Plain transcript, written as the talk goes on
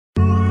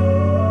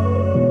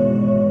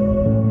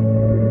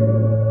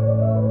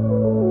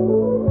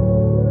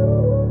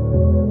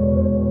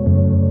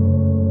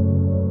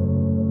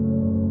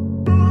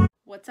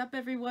What's up,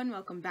 everyone?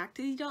 Welcome back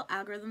to the Adult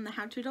Algorithm, the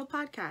How to Adult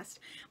podcast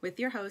with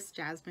your host,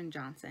 Jasmine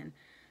Johnson.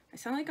 I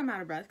sound like I'm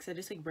out of breath because I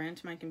just ran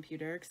to my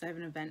computer because I have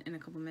an event in a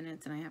couple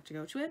minutes and I have to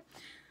go to it.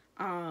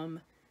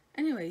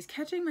 Anyways,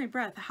 catching my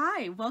breath.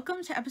 Hi,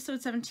 welcome to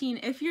episode 17.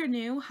 If you're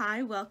new,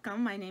 hi,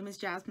 welcome. My name is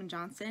Jasmine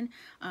Johnson,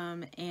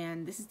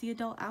 and this is the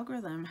Adult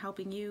Algorithm,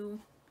 helping you,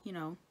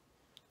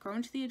 grow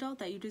into the adult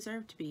that you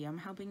deserve to be. I'm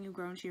helping you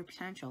grow into your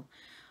potential.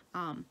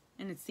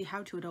 And it's the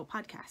How to Adult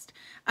podcast.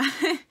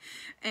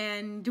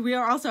 And we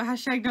are also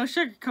hashtag no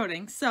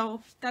sugarcoating.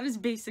 So that is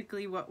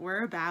basically what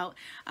we're about.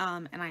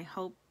 And I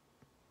hope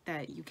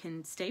that you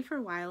can stay for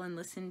a while and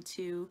listen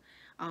to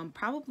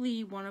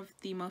probably one of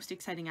the most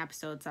exciting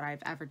episodes that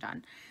I've ever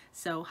done.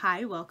 So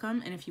hi,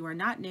 welcome. And if you are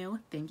not new,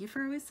 thank you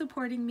for always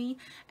supporting me.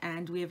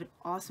 And we have an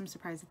awesome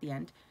surprise at the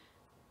end.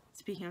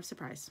 Speaking of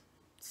surprise.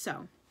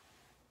 So,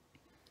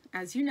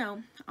 as you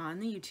know, on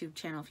the YouTube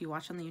channel, if you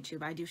watch on the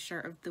YouTube, I do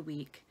Shirt of the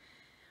Week.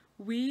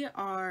 We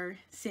are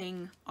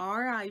saying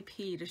RIP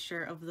to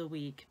Shirt of the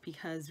Week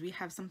because we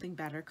have something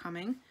better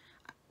coming.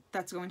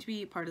 That's going to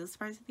be part of the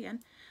surprise at the end.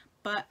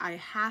 But I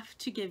have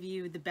to give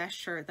you the best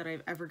shirt that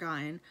I've ever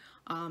gotten.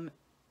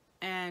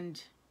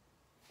 And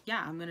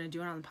yeah, I'm going to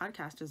do it on the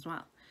podcast as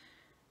well.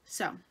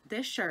 So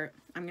this shirt,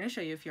 I'm going to show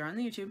you if you're on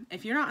the YouTube.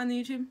 If you're not on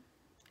the YouTube,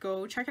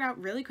 go check it out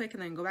really quick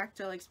and then go back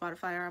to like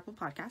Spotify or Apple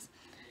Podcasts.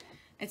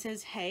 It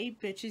says, "Hey,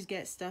 bitches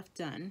get stuff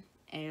done,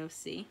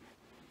 AOC."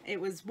 It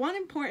was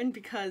important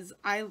because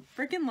I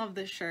freaking love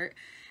this shirt.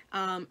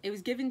 It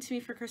was given to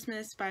me for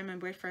Christmas by my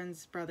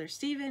boyfriend's brother,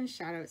 Steven.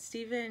 Shout out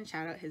Steven.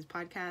 Shout out his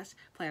podcast,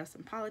 Playoffs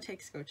and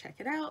Politics. Go check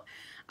it out.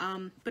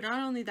 But not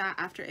only that,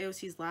 after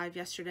AOC's live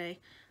yesterday,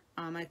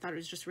 I thought it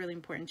was just really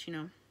important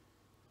to,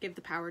 give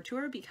the power to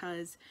her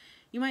because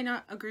you might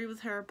not agree with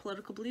her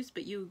political beliefs,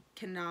 but you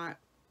cannot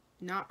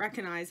not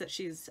recognize that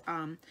she's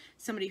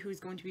somebody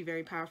who's going to be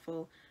very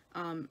powerful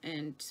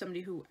and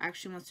somebody who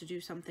actually wants to do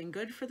something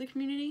good for the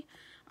community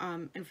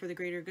and for the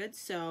greater good.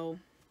 So,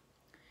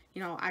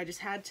 I just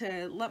had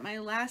to let my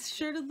last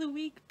shirt of the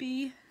week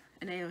be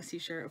an AOC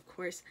shirt, of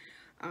course.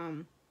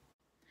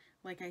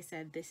 Like I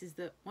said, this is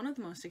one of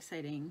the most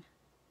exciting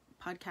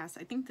podcasts.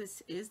 I think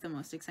this is the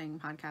most exciting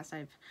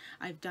podcast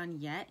I've done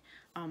yet.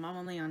 I'm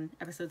only on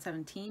episode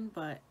 17,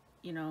 but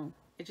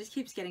it just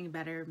keeps getting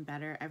better and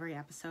better every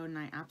episode, and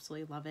I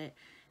absolutely love it.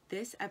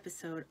 This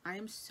episode, I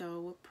am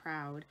so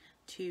proud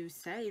to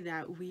say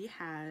that we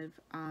have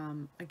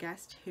a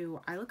guest who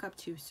I look up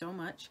to so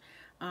much,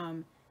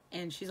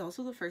 and she's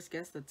also the first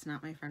guest that's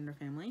not my friend or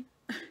family,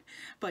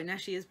 but now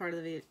she is part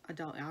of the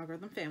Adult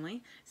Algorithm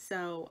family,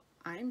 so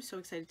I'm so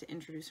excited to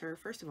introduce her.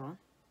 First of all,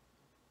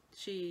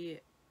 she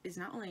is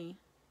not only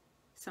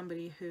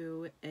somebody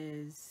who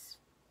is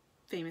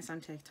famous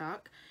on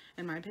TikTok,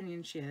 in my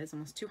opinion she is,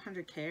 almost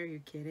 200K, are you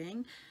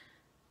kidding?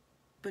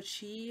 But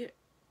she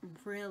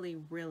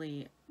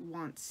really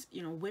wants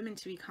women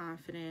to be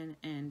confident,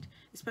 and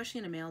especially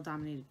in a male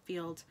dominated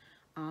field,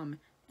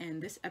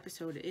 and this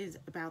episode is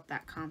about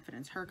that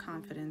confidence, her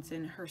confidence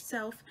in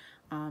herself,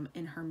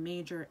 in her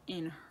major,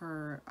 in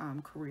her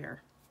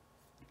career,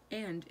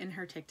 and in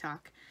her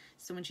TikTok.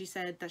 So when she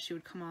said that she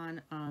would come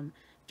on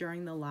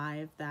during the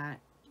live that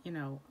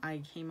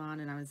I came on,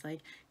 and I was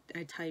like,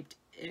 I typed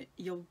it,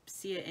 you'll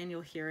see it and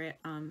you'll hear it.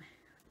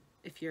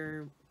 If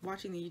you're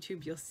watching the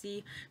YouTube, you'll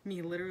see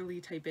me literally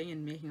typing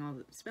and making all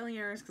the spelling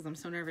errors because I'm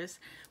so nervous,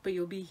 but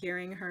you'll be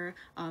hearing her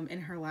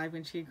in her live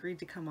when she agreed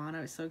to come on.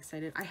 I was so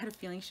excited. I had a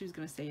feeling she was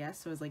going to say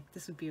yes, so I was like,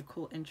 this would be a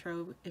cool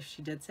intro if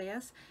she did say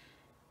yes.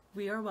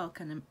 We are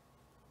welcoming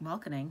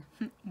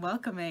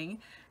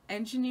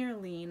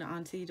Engineerleen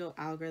onto the Adult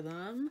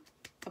Algorithm.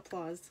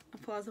 Applause,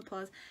 applause,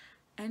 applause.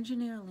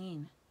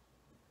 Engineerleen,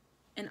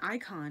 an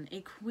icon,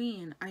 a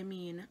queen. I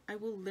mean, I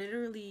will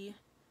literally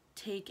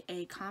take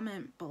a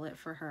comment bullet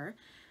for her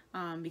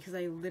because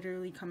I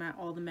literally come at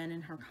all the men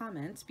in her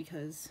comments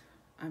because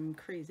I'm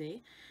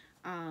crazy,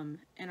 and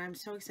I'm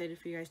so excited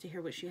for you guys to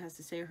hear what she has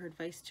to say, her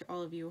advice to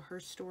all of you, her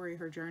story,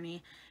 her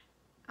journey.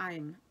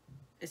 I'm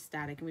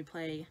ecstatic, and we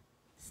play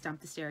Stump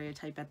the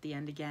Stereotype at the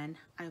end again.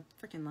 I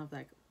freaking love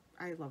that.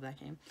 I love that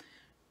game.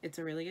 It's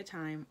a really good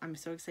time. I'm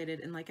so excited,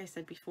 and like I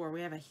said before,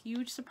 we have a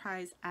huge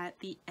surprise at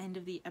the end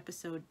of the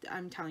episode.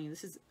 I'm telling you,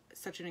 this is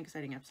such an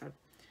exciting episode.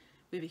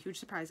 We have a huge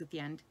surprise at the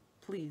end.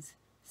 Please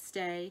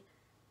stay,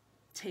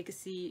 take a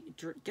seat,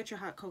 get your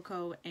hot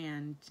cocoa,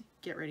 and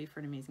get ready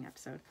for an amazing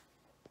episode.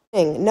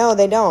 No,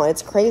 they don't.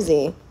 It's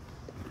crazy.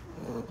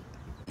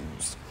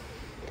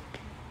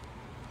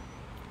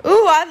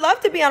 Ooh, I'd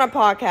love to be on a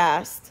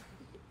podcast.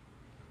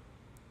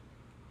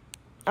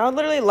 I would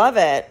literally love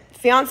it.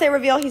 Fiance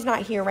reveal, he's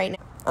not here right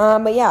now.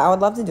 But yeah, I would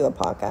love to do a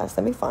podcast.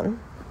 That'd be fun.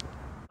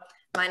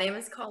 My name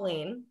is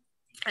Colleen,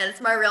 and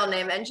it's my real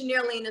name.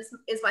 Engineerleen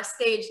is my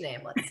stage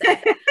name, let's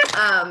say.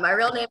 My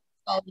real name is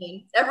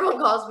Colleen. Everyone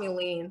calls me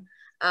Lean.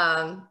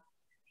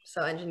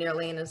 So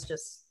Engineerleen is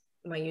just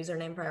my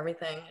username for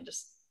everything. I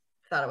just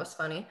thought it was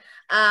funny.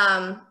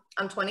 I'm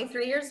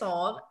 23 years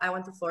old. I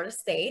went to Florida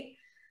State.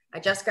 I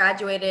just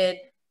graduated,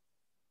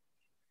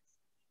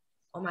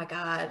 oh my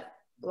God,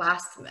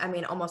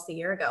 almost a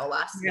year ago,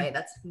 last May.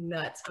 That's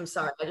nuts. I'm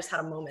sorry. I just had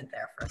a moment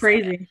there for a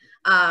Crazy.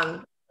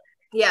 second.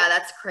 Yeah,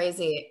 that's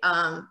crazy.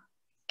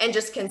 And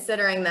just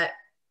considering that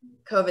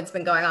COVID's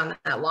been going on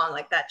that long,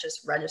 like that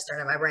just registered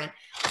in my brain.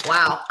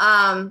 Wow.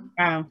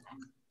 Wow.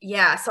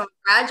 Yeah, so I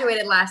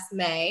graduated last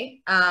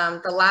May.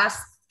 The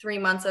last 3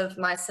 months of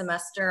my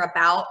semester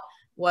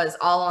was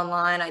all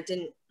online. I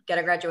didn't get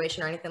a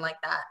graduation or anything like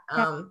that.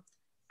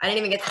 I didn't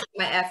even get to take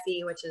my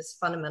FE, which is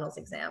fundamentals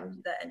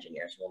exam. The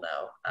engineers will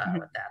know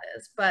what that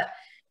is. But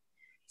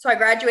so I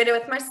graduated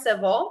with my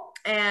civil,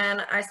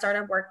 and I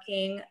started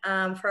working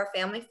for a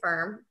family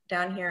firm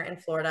down here in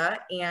Florida.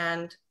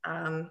 And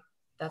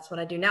that's what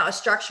I do now, a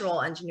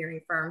structural engineering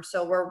firm.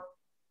 So we're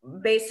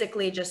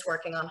basically just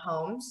working on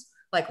homes,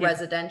 like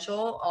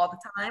residential all the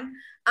time.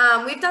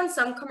 We've done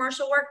some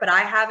commercial work, but I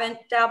haven't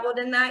dabbled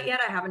in that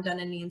yet. I haven't done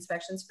any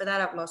inspections for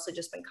that. I've mostly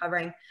just been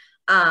covering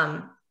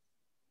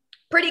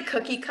pretty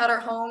cookie cutter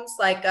homes.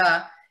 Like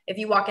if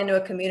you walk into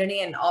a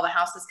community and all the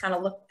houses kind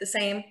of look the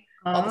same,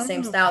 all the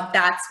same style,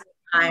 that's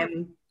what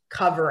I'm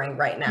covering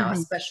right now,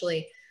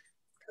 especially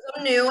because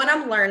I'm new and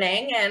I'm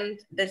learning, and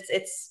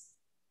it's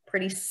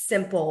pretty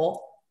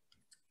simple.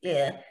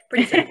 Yeah,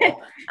 pretty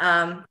simple.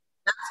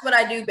 That's what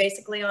I do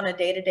basically on a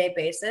day-to-day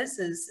basis,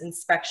 is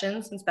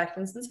inspections.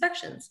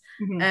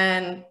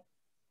 And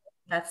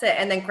that's it.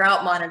 And then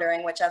grout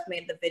monitoring, which I've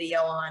made the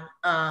video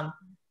on.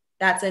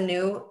 That's a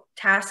new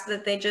task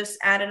that they just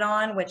added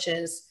on, which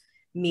is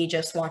me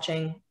just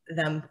watching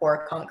them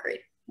pour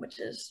concrete, which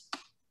is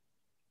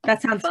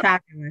that sounds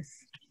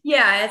fabulous.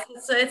 Yeah,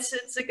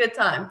 it's a good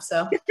time.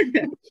 So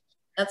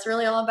that's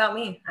really all about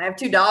me. I have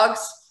 2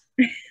 dogs.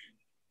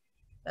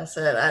 That's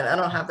it. I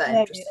don't have that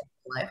interesting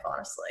life,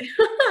 honestly.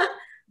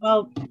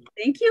 Well,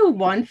 thank you,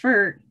 one,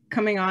 for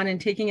coming on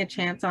and taking a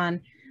chance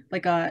on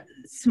like a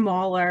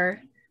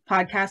smaller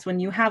podcast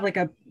when you have like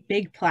a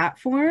big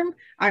platform.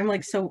 I'm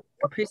like so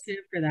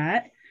appreciative for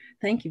that.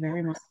 Thank you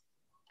very much.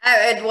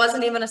 It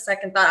wasn't even a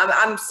second thought.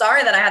 I'm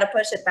sorry that I had to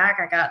push it back.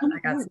 I got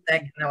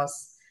sick, and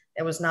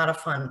it was not a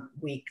fun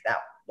week that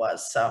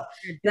was. So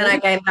then I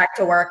came back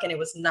to work, and it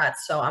was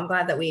nuts. So I'm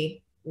glad that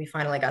we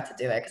finally got to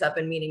do it, because I've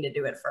been meaning to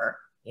do it for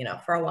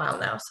a while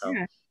now. So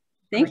yeah.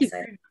 Thank you.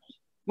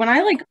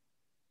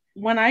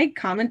 When I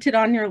commented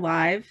on your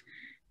live,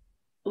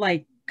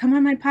 like, come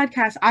on my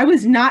podcast, I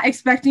was not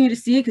expecting you to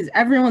see it, because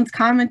everyone's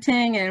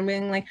commenting and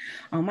being like,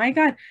 oh my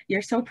God,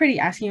 you're so pretty,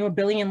 asking you a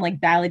billion like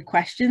valid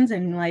questions,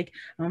 and like,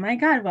 oh my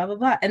God, blah, blah,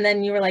 blah. And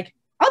then you were like,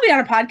 I'll be on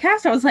a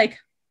podcast. I was like,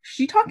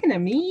 she talking to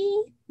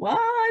me? What?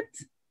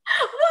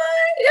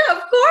 Yeah,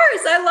 of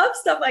course. I love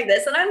stuff like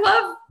this. And I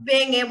love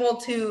being able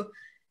to,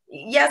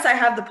 yes, I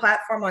have the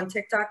platform on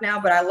TikTok now,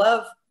 but I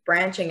love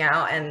branching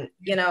out. And,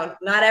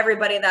 not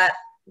everybody that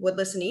would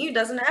listen to you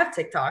doesn't have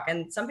TikTok.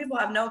 And some people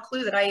have no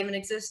clue that I even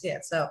exist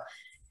yet. So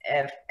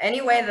if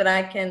any way that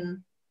I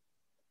can,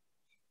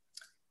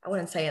 I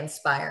wouldn't say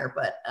inspire,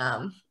 but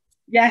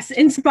yes,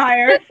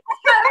 inspire.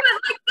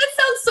 That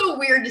sounds so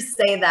weird to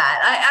say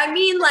that. I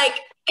mean, like,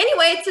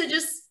 anyway, to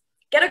just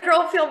get a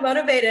girl feel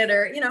motivated,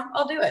 or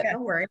I'll do it.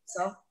 Don't worry.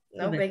 So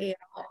no biggie at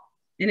all.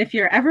 And if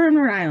you're ever in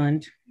Rhode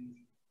Island,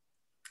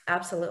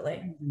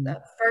 absolutely,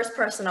 the first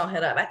person I'll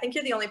hit up. I think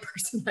you're the only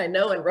person I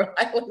know in Rhode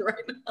Island right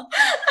now.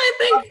 I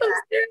think so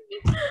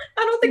serious.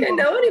 I don't think I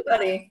know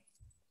anybody.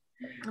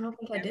 I don't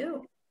think I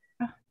do.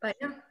 But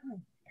yeah.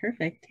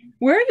 Perfect.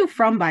 Where are you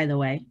from, by the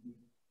way?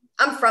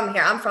 I'm from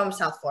here. I'm from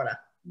South Florida.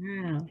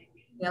 Wow.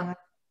 Yeah.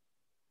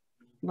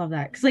 Love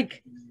that. Because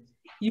like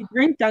you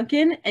drink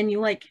Dunkin' and you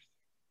like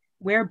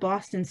wear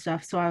Boston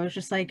stuff. So I was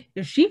just like,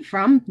 is she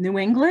from New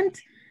England?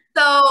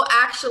 So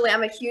actually,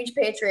 I'm a huge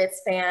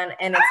Patriots fan,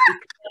 and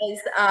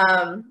it's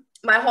because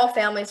my whole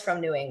family's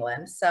from New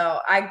England. So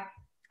I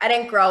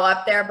didn't grow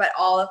up there, but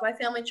all of my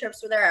family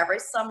trips were there. Every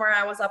summer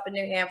I was up in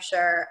New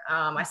Hampshire.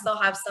 I still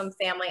have some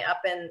family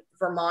up in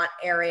Vermont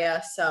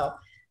area. So,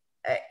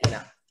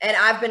 and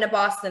I've been to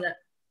Boston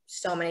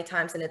so many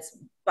times, and it's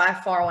by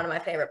far one of my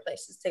favorite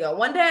places to go.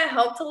 One day I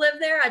hope to live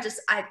there. I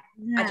just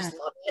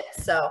love it.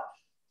 So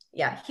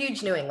yeah,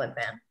 huge New England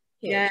fan.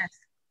 Huge. Yes.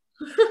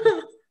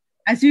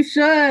 As you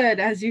should.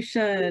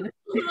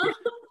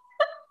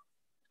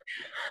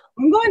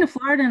 I'm going to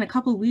Florida in a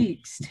couple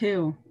weeks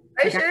too.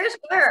 Are you serious?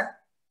 Where?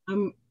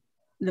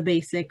 The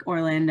basic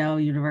Orlando,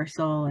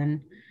 Universal,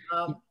 and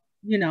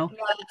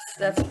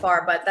that's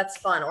far, but that's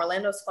fun.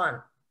 Orlando's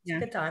fun. It's a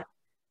good time.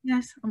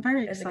 Yes, I'm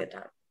very excited. It's a good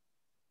time.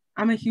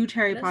 I'm a huge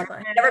Harry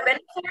Potter fan. Never been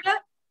to Florida?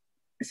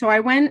 So I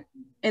went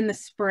in the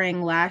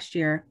spring last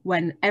year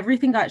when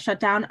everything got shut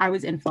down. I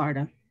was in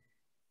Florida.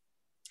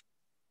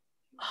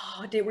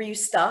 Oh, were you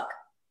stuck?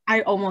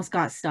 I almost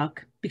got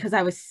stuck because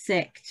I was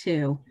sick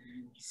too.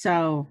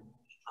 So.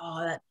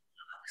 Oh, that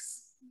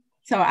sucks.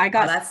 So I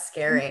got. Oh, that's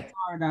scary.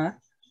 Florida.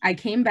 I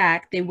came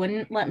back. They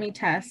wouldn't let me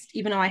test,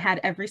 even though I had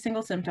every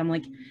single symptom.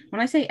 Like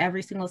when I say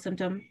every single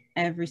symptom.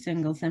 I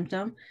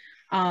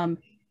mean,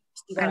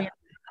 it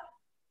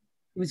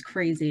was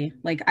crazy.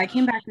 Like I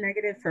came back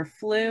negative for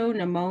flu,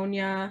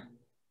 pneumonia,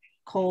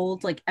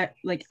 cold, like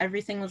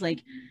everything was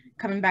like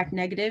coming back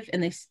negative,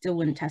 and they still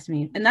wouldn't test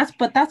me. And that's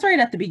right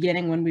at the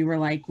beginning when we were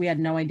like, we had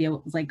no idea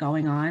what was like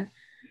going on.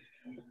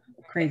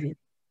 Crazy.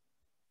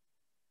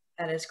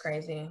 That is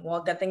crazy.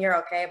 Well, good thing you're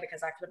okay,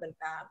 because that could have been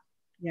bad.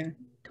 Yeah,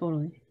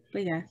 totally.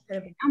 But yeah,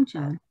 I'm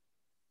chilling.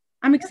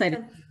 I'm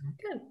excited.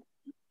 Good.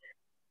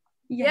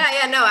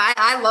 Yeah. No,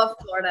 I love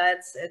Florida.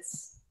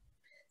 It's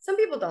some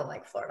people don't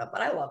like Florida,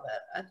 but I love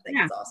it. I think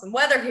it's awesome.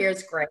 Weather here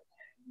is great.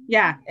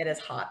 Yeah. It is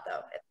hot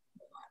though.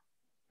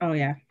 Oh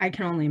yeah, I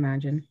can only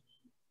imagine.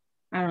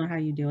 I don't know how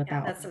you deal with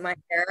that. That's my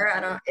hair. I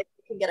don't know if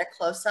you can get a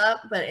close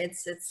up, but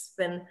it's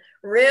been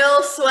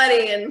real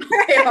sweaty in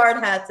my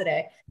hard hat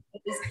today.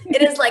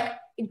 It is like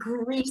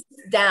greased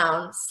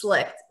down,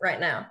 slicked right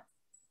now.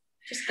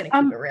 Just gonna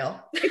keep it real.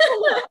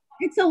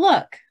 It's a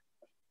look.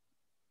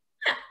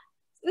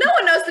 No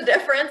one knows the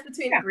difference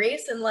between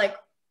grease and like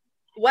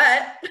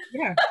wet.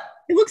 Yeah,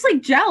 it looks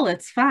like gel.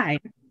 It's fine.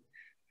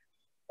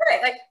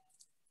 Right, like.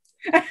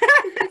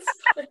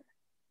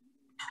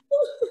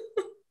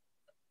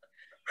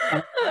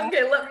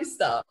 Okay, let me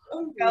stop.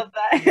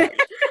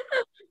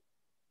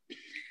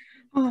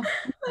 Oh,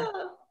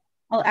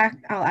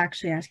 I'll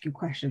actually ask you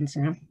questions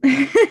now.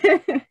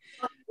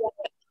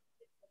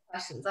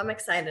 Questions. I'm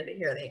excited to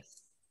hear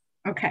these.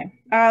 Okay.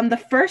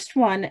 The first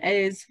one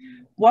is,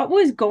 what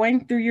was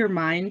going through your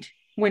mind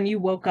when you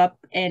woke up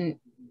and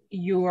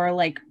your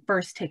like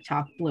first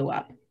TikTok blew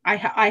up? I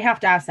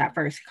have to ask that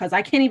first, because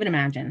I can't even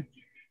imagine.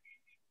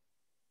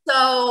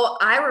 So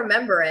I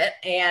remember it,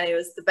 and it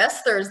was the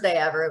best Thursday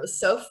ever. It was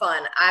so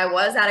fun. I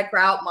was at a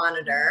grout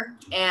monitor,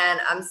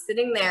 and I'm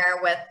sitting there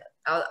with,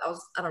 I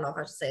don't know if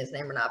I should say his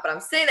name or not, but I'm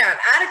sitting there, I'm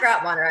at a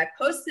grout monitor. I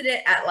posted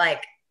it at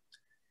like,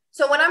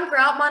 so when I'm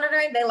grout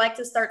monitoring, they like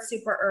to start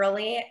super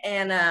early,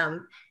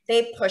 and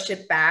they push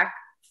it back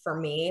for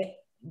me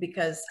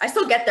because I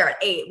still get there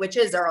at 8, which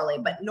is early,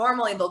 but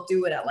normally they'll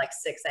do it at like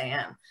 6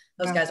 a.m.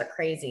 Those guys are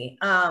crazy.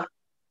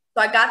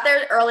 So I got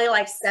there early,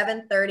 like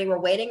 7:30. We're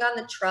waiting on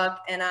the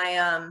truck, and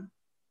I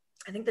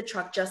think the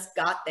truck just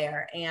got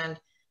there. And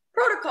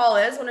protocol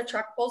is, when a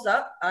truck pulls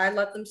up, I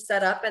let them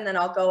set up, and then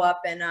I'll go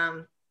up and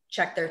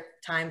check their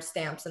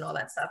timestamps and all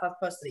that stuff. I've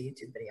posted a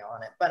YouTube video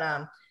on it,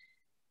 but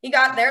he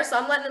got there, so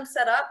I'm letting him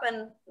set up,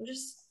 and I'm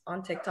just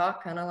on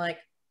TikTok, kind of like,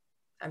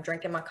 I'm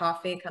drinking my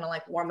coffee, kind of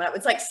like warming up.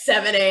 It's like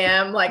 7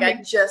 a.m. Like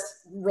I just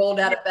rolled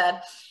out of bed.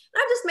 And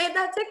I just made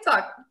that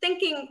TikTok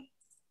thinking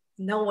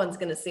no one's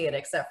going to see it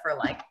except for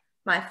like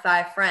my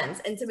 5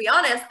 friends. And to be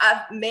honest,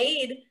 I've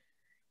made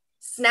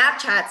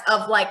Snapchats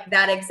of like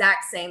that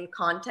exact same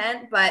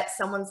content, but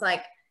someone's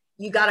like,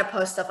 you got to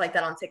post stuff like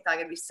that on TikTok.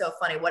 It'd be so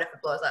funny. What if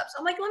it blows up? So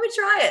I'm like, let me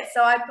try it.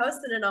 So I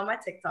posted it on my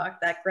TikTok.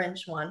 That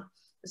Grinch one.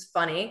 It was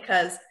funny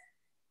because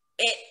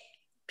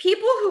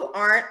people who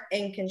aren't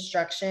in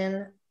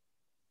construction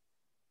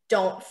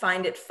don't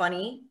find it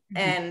funny.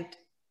 Mm-hmm. And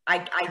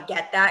I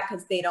get that,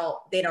 because they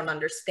don't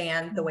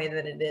understand the way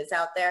that it is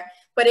out there.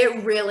 But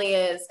it really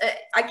is.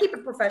 I keep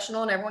it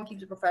professional, and everyone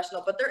keeps it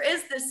professional. But there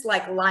is this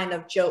like line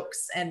of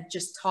jokes and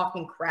just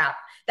talking crap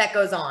that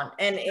goes on,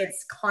 and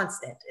it's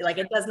constant. Like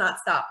it does not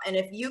stop. And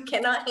if you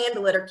cannot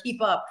handle it or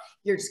keep up,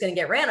 you're just gonna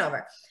get ran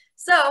over.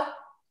 So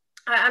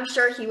I'm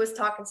sure he was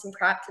talking some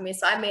crap to me.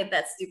 So I made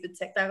that stupid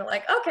TikTok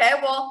like, okay,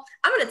 well,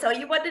 I'm gonna tell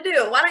you what to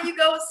do. Why don't you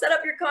go set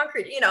up your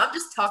concrete? You know, I'm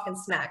just talking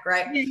smack,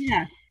 right?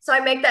 Yeah. So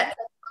I make that.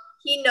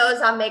 He knows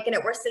I'm making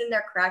it. We're sitting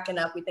there cracking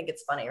up. We think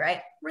it's funny,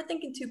 right? We're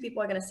thinking 2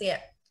 people are going to see it.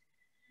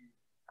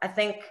 I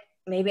think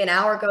maybe an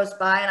hour goes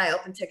by, and I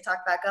open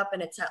TikTok back up,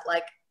 and it's at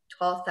like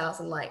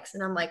 12,000 likes.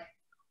 And I'm like,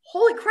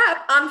 holy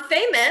crap, I'm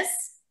famous.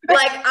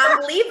 Like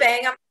I'm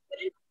leaving. I'm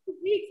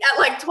at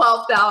like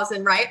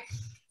 12,000, right?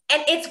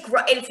 And it's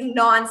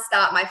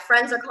nonstop. My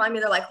friends are calling me.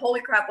 They're like,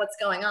 holy crap, what's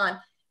going on?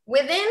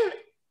 Within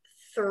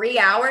 3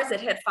 hours, it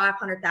hit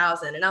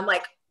 500,000. And I'm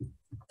like,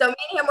 so me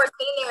and him were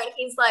sitting there, and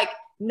he's like,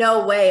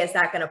 no way is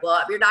that going to blow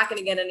up. You're not going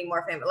to get any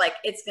more famous. Like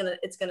it's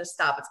going to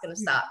stop. It's going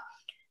to stop.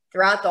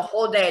 Throughout the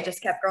whole day, it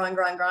just kept growing.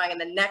 And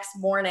the next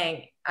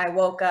morning I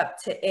woke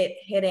up to it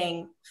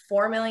hitting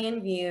 4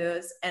 million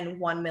views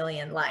and 1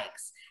 million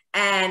likes.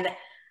 And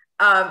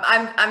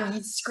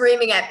I'm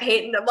screaming at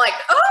Peyton. I'm like,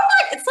 oh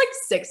my, it's like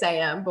 6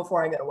 a.m.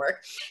 before I go to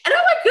work. And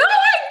I'm like, oh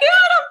my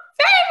God, I'm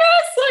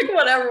famous. Like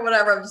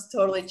whatever. I'm just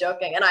totally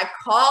joking. And I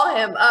call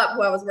him up,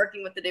 who I was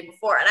working with the day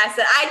before. And I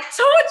said, I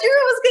told you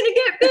it was going to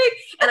get big.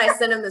 And I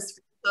sent him this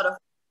screenshot of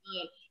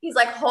me. He's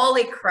like,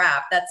 holy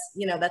crap. That's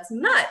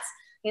nuts.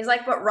 He's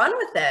like, but run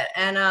with it.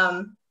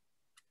 And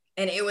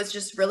it was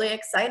just really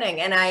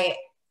exciting. And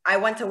I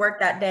went to work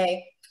that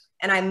day,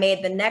 and I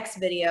made the next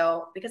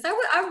video because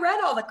I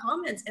read all the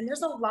comments, and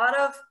there's a lot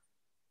of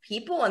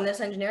people in this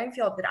engineering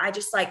field that I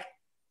just like,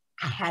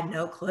 I had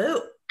no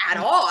clue at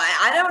all.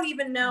 I don't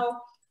even know.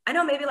 I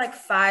know maybe like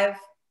 5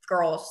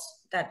 girls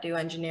that do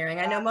engineering.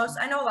 I know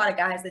a lot of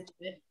guys that do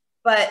it,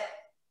 but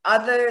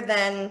other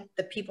than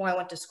the people I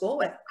went to school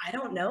with, I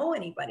don't know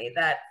anybody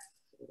that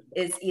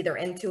is either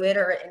into it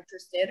or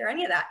interested or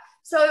any of that.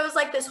 So it was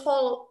like this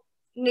whole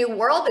new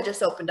world that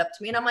just opened up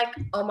to me, and I'm like,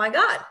 oh my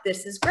God,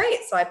 this is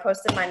great. So I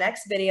posted my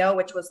next video,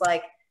 which was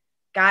like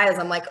guys,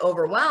 I'm like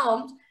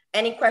overwhelmed.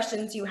 Any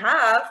questions you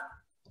have,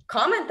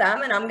 comment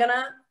them and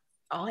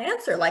I'll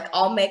answer. Like,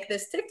 I'll make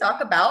this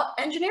TikTok about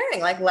engineering.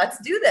 Like, let's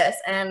do this.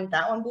 And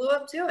that one blew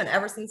up too. And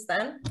ever since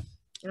then,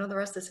 you know, the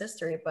rest is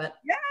history. But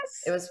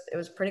yes, it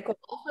was pretty cool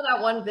for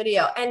that one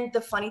video. And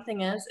the funny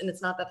thing is, and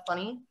it's not that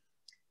funny,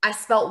 I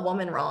spelt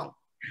woman wrong.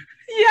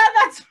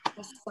 Yeah,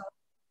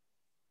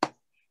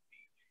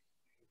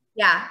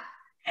 Yeah.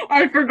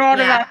 I forgot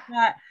about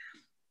that.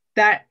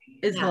 That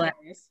is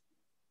hilarious.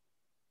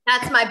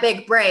 That's my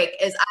big break,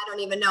 is I don't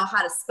even know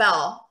how to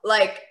spell.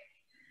 Like,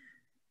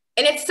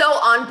 and it's so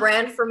on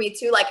brand for me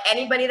too. Like,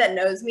 anybody that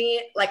knows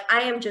me, like,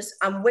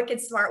 I'm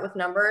wicked smart with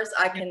numbers.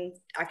 I can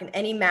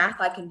any math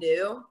I can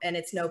do, and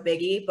it's no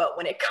biggie. But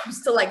when it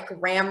comes to like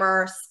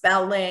grammar,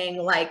 spelling,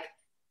 like,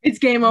 it's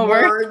game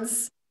over.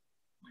 Words.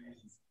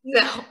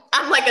 No,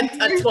 I'm like a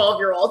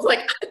 12-year-old. Like,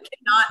 I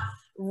cannot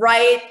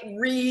write,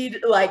 read,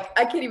 like,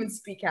 I can't even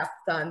speak half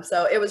the time.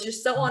 So it was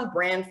just so on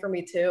brand for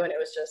me too. And it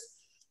was just,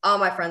 all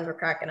my friends were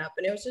cracking up,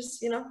 and it was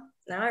just, you know,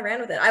 now I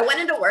ran with it. I went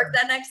into work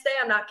that next day.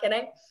 I'm not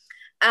kidding.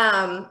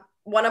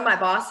 One of my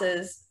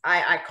bosses,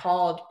 I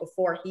called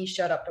before he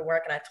showed up to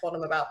work, and I told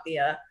him about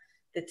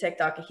the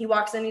TikTok, and he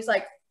walks in, he's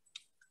like,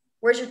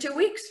 where's your 2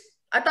 weeks?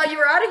 I thought you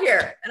were out of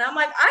here. And I'm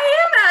like,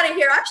 I am out of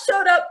here. I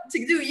showed up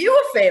to do you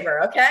a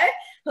favor. Okay.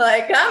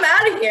 Like, I'm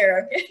out of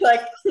here. Okay?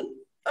 Like,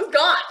 I'm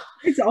gone.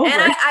 It's over.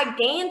 And I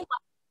gained,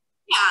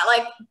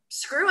 like,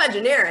 screw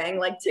engineering,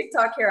 like,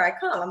 TikTok, here I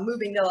come. I'm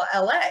moving to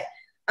LA.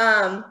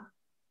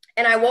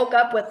 And I woke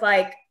up with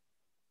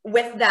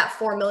that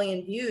 4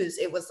 million views,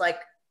 it was like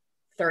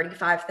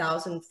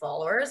 35,000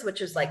 followers, which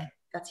is like,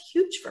 that's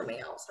huge for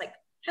me. I was like,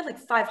 I had like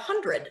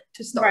 500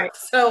 to start. Right.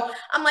 So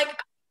I'm like,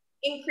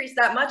 increase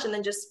that much. And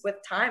then just with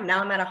time, now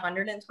I'm at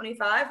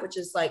 125, which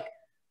is like,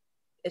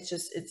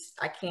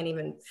 I can't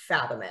even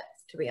fathom it,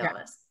 to be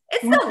honest.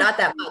 It's still not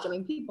that much. I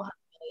mean, people have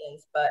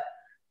millions, but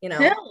you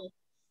know,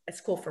 it's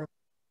cool for me.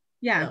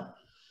 Yeah. You know.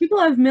 People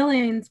have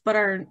millions, but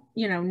are,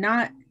 you know,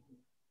 not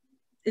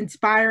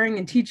inspiring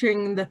and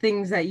teaching the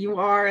things that you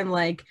are, and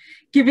like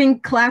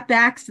giving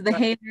clapbacks to the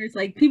haters.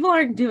 Like, people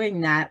aren't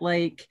doing that.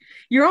 Like,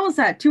 you're almost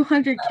at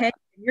 200K.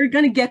 You're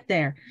gonna get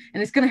there,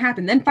 and it's gonna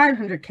happen. Then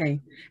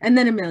 500K, and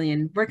then 1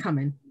 million. We're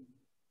coming.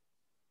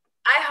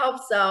 I hope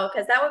so,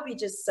 because that would be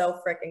just so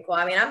freaking cool.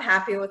 I mean, I'm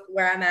happy with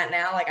where I'm at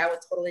now. Like, I would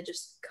totally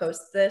just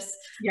coast this.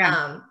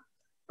 Yeah.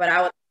 But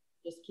I would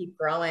just keep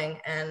growing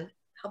and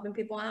helping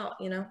people out,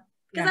 you know,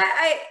 because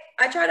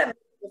I try to make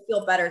people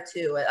feel better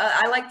too.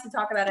 I like to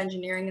talk about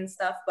engineering and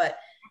stuff, but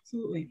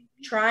absolutely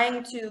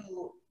trying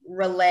to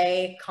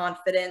relay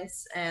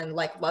confidence and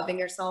like loving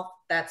yourself,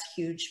 that's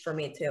huge for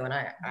me too. And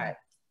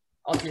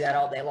I'll do that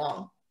all day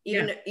long.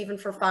 Even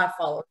for 5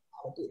 followers,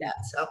 I'll do that.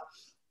 So,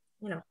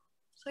 you know.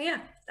 So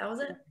yeah, that was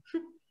it.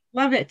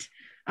 Love it.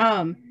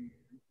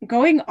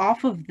 Going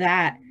off of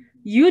that,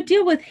 you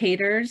deal with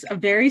haters a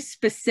very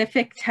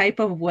specific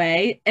type of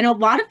way, and a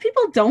lot of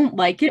people don't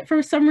like it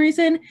for some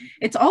reason.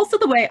 It's also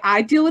the way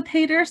I deal with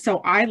haters, so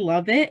I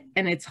love it,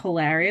 and it's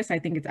hilarious. I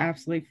think it's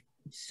absolutely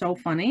so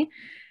funny.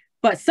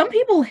 But some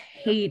people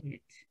hate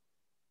it.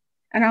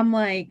 And I'm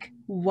like,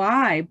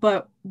 why?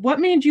 But what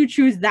made you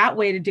choose that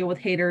way to deal with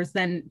haters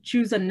than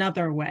choose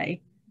another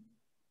way?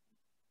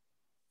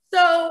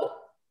 So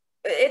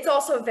it's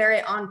also very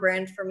on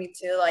brand for me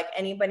too. Like,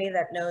 anybody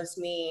that knows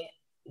me,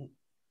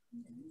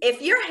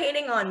 if you're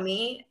hating on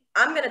me,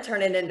 I'm going to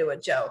turn it into a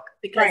joke,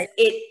 because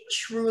it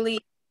truly,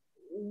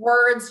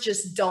 words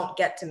just don't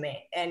get to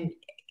me.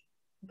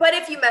 But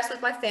if you mess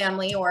with my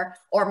family or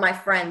my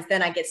friends,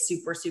 then I get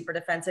super, super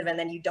defensive. And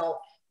then you don't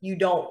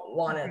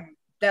want to,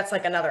 that's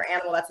like another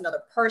animal. That's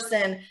another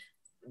person.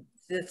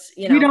 It's,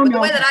 you know, the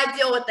way that I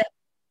deal with it.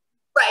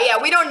 Right.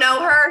 Yeah. We don't know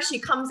her. She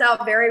comes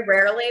out very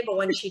rarely, but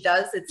when she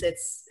does,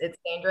 it's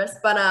dangerous.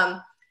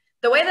 But,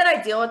 the way that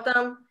I deal with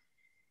them,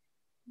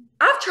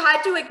 I've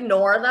tried to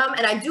ignore them,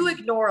 and I do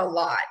ignore a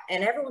lot.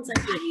 And everyone's like,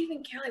 why do you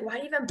even care? Like, why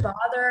do you even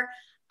bother?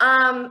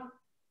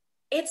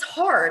 It's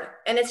hard,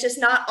 and it's just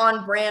not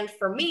on brand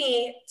for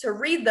me to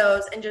read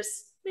those and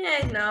just, no,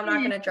 I'm not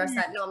going to address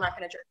that. No, I'm not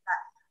going to address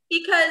that.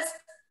 Because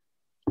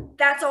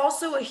that's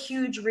also a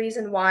huge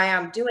reason why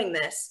I'm doing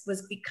this,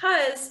 was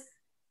because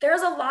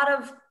there's a lot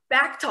of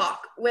back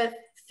talk with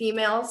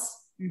females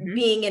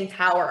being in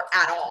power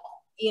at all,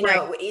 you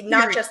know,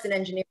 not just in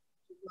engineering,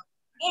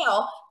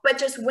 but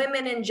just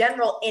women in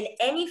general in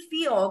any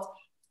field.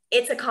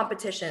 It's a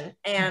competition,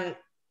 and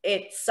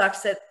it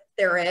sucks that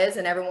there is,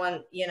 and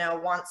everyone, you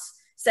know,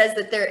 says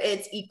that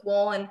it's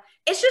equal, and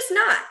it's just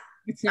not.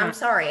 I'm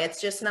sorry,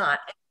 it's just not.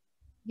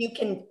 You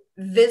can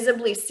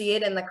visibly see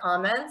it in the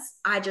comments.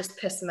 I just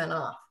piss men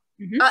off.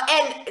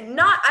 And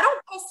I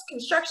don't piss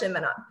construction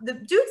men off. The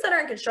dudes that are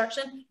in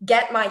construction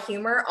get my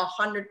humor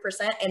 100%,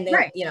 and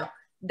they, you know,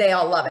 they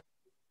all love it.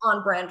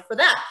 On brand for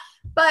that.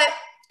 But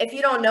if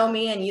you don't know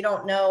me and you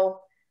don't know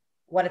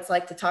what it's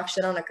like to talk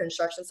shit on a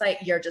construction site,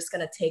 you're just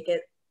going to take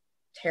it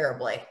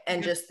terribly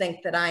and just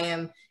think that I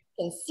am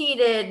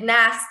conceited,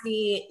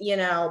 nasty, you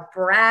know,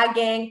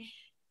 bragging.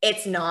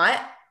 It's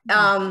not.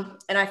 And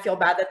I feel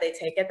bad that they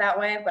take it that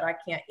way, but I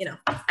can't,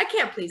 I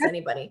can't please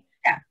anybody.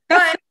 Yeah,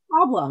 that's the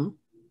problem.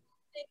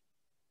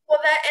 Well,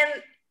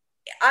 and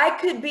I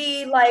could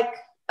be like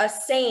a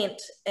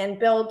saint and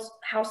build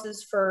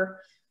houses for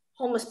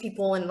homeless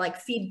people and like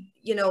feed,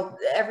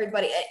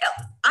 everybody.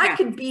 I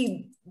could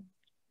be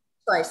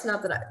Christ,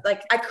 not that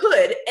I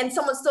could, and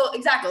someone still,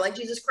 exactly, like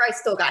Jesus Christ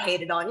still got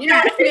hated on. You know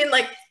what I mean?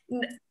 Like, no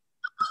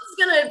one's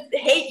gonna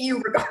hate you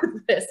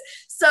regardless.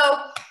 So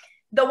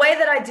the way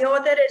that I deal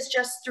with it is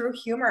just through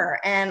humor,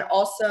 and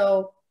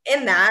also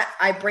in that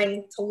I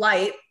bring to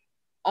light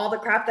all the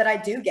crap that I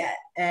do get.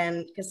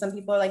 And because some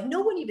people are like,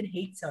 no one even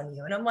hates on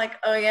you, and I'm like,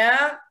 oh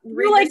yeah,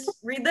 read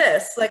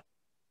this. Like,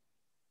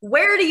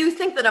 where do you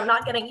think that I'm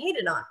not getting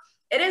hated on?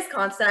 It is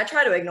constant. I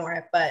try to ignore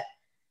it, but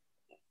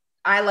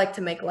I like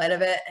to make light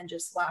of it and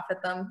just laugh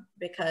at them,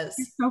 because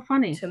it's so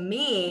funny to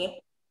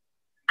me.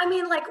 I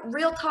mean, like,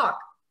 real talk.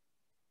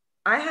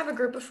 I have a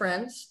group of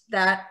friends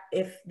that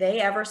if they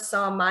ever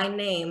saw my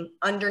name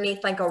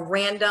underneath like a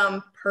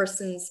random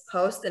person's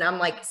post and I'm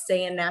like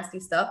saying nasty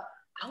stuff,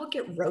 I would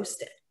get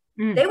roasted.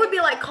 They would be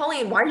like,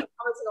 Colleen, why are you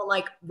commenting on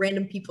like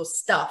random people's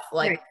stuff?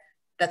 Like,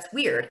 that's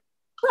weird.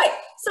 Right.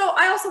 So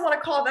I also want to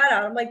call that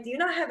out. I'm like, do you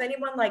not have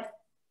anyone like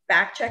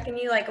fact checking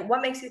you? Like,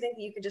 what makes you think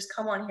that you could just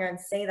come on here and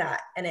say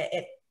that? And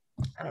it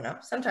I don't know.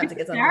 Sometimes it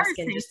gets under my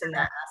skin just in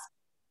that aspect.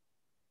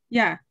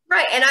 Yeah.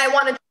 Right. And I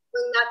wanted to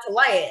bring that to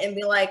light and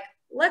be like,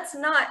 let's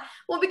not.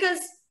 Well, because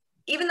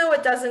even though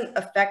it doesn't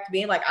affect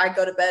me, like I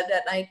go to bed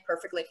at night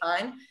perfectly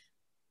fine,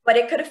 but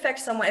it could affect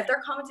someone. If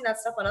they're commenting that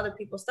stuff on other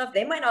people's stuff,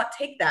 they might not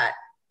take that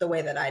the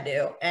way that I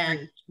do,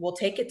 and will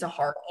take it to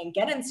heart and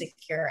get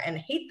insecure and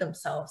hate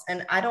themselves.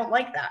 And I don't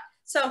like that.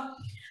 So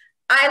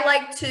I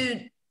like to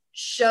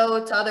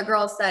show to other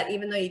girls that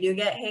even though you do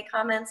get hate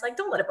comments, like,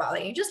 don't let it bother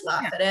you. Just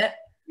laugh at it.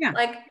 Yeah.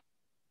 Like,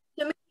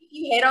 to me, if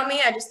you hate on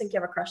me, I just think you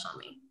have a crush on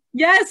me.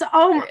 Yes.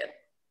 Oh,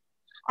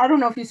 I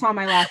don't know if you saw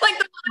my last like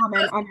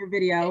comment on your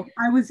video.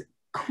 I was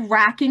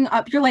cracking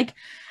up. You're like,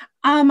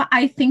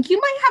 I think you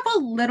might have a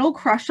little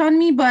crush on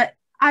me, but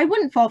I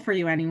wouldn't fall for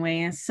you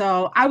anyway.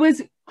 So I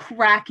was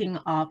cracking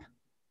up.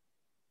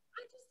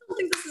 I just don't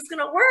think this is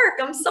gonna work.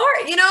 I'm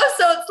sorry,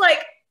 so it's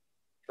like,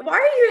 why are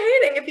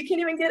you hating if you can't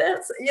even get in?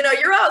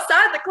 You're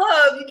outside the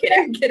club, you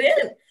can't even get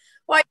in.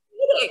 Why are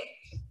you hating?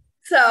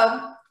 So,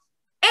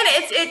 and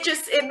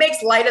it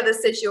makes light of the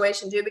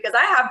situation too, because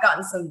I have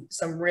gotten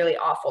some really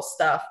awful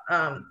stuff.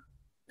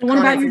 What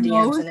about your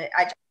nose? And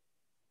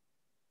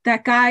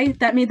that guy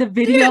that made the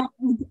video.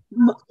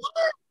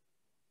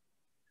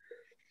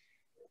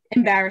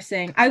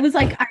 Embarrassing. I was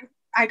like,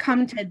 I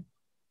commented,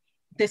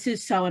 this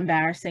is so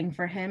embarrassing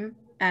for him,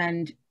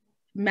 and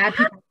mad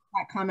people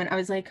that comment. I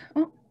was like,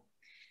 oh,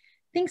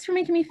 thanks for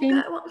making me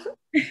famous.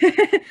 But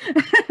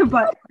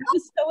it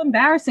was so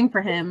embarrassing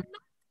for him.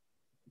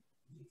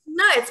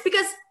 No, it's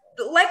because,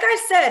 like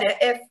I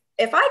said,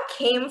 if I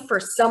came for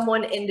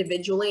someone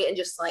individually and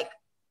just like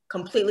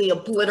completely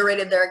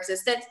obliterated their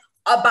existence,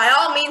 by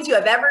all means, you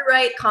have every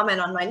right.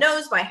 Comment on my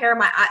nose, my hair,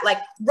 my eye, like,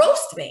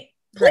 roast me,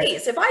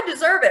 please. Right. If I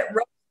deserve it,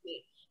 roast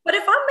me. But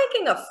if I'm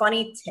making a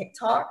funny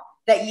TikTok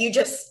that you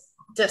just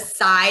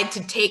decide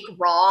to take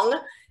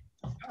wrong,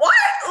 what?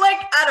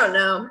 Like, I don't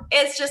know.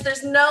 It's just,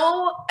 there's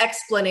no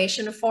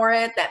explanation for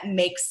it that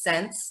makes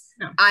sense.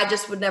 No. I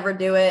just would never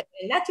do it.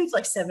 And that dude's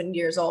like 7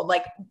 years old.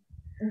 Like,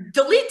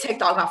 delete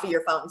TikTok off of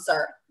your phone,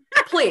 sir.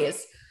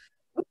 Please.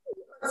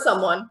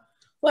 Someone.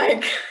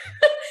 Like,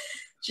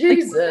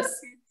 Jesus.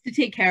 To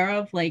take care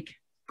of, like,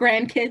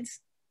 grandkids.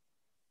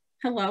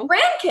 Hello?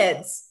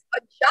 Grandkids. A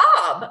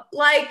job.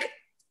 Like,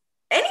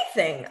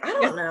 anything. I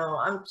don't know.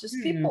 I'm just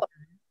people.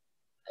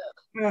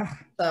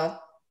 So,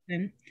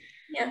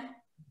 yeah.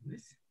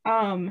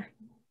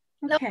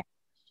 Okay.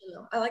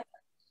 No, I like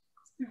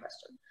that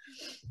question.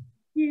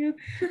 You.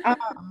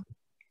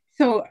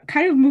 So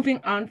kind of moving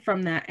on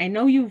from that, I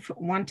know you've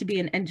wanted to be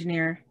an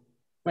engineer,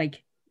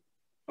 like,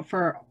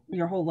 for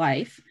your whole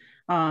life,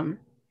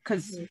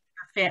 because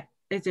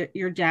is it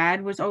your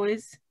dad was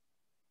always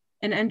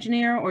an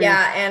engineer? Or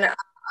and my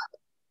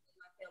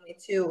family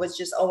too was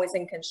just always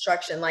in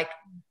construction. Like,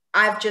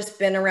 I've just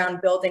been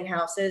around building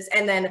houses,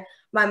 and then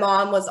my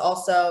mom was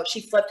also,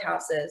 she flipped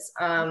houses.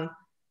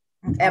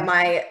 And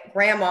my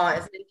grandma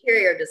is an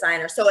interior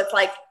designer. So it's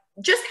like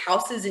just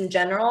houses in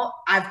general.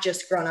 I've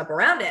just grown up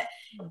around it.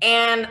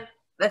 And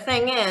the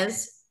thing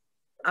is,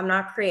 I'm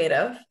not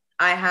creative.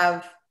 I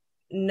have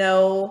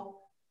no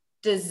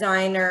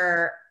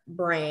designer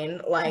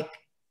brain, like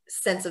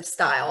sense of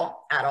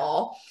style at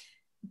all,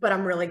 but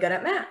I'm really good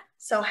at math.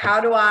 So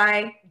how do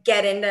I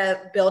get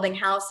into building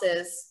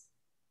houses?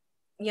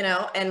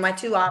 And my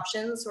two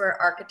options were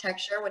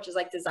architecture, which is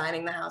like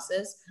designing the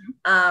houses,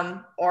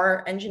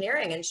 or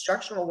engineering and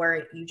structural,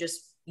 where you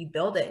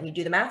build it and you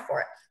do the math for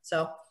it.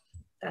 So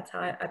that's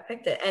how I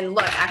picked it. And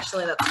look,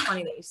 actually, that's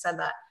funny that you said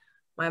that.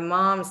 My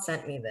mom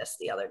sent me this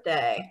the other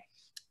day,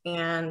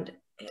 and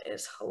it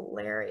is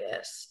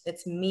hilarious.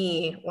 It's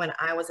me when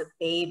I was a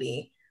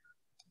baby,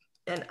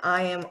 and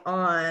I am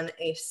on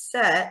a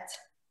set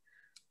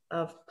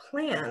of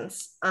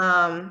plans.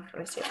 Let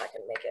me see if I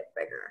can make it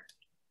bigger.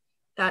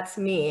 That's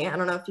me. I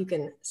don't know if you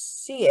can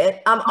see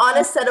it. I'm on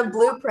a set of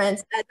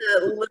blueprints as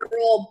a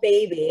literal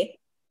baby.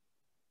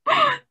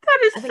 That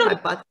is I think my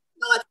butt.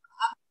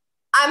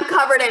 I'm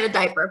covered in a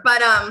diaper,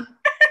 but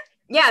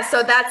yeah.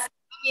 So that's.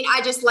 I mean,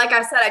 I just, like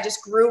I said, I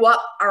just grew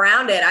up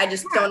around it. I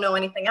just don't know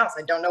anything else.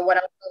 I don't know what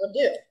else I would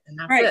do, and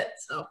that's it.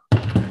 So.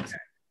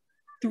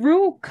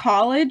 Through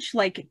college,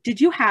 like, did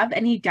you have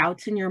any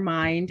doubts in your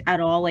mind at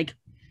all? Like,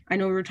 I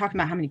know we were talking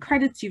about how many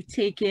credits you've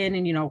taken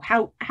and, you know,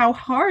 how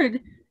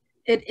hard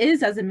it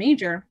is as a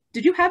major.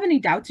 Did you have any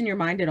doubts in your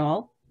mind at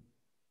all?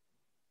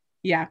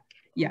 Yeah.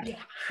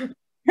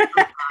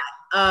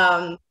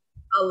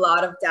 A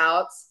lot of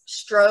doubts.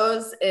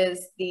 Stroh's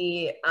is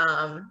the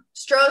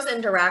Stroh's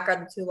and Dirac are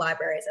the two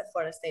libraries at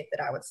Florida State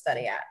that I would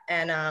study at.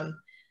 And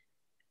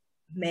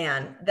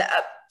man,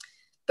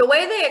 the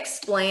way they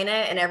explain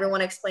it, and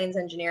everyone explains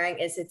engineering,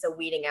 is it's a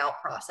weeding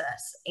out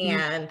process.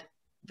 And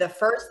the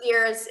first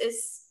year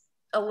is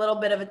a little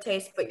bit of a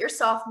taste, but your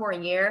sophomore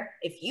year,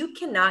 if you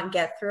cannot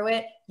get through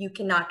it, you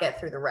cannot get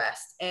through the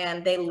rest.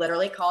 And they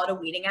literally call it a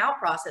weeding out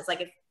process.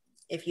 Like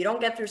if you don't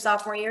get through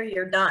sophomore year,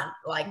 you're done.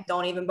 Like,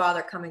 don't even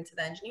bother coming to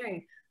the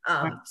engineering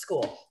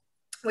school,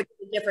 which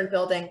is a different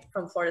building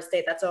from Florida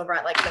State. That's over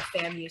at like the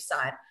FAMU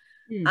side.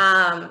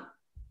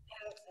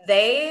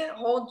 They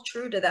hold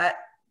true to that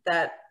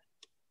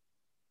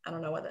I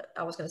don't know what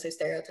I was going to say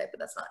stereotype, but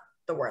that's not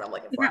the word I'm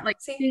looking for.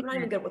 See, I'm not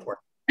even good with words.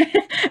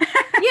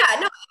 Yeah,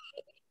 no,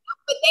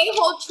 but they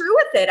hold true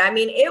with it. I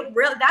mean, it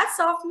really, that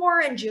sophomore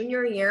and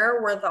junior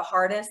year were the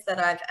hardest that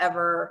I've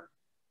ever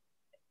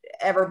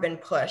been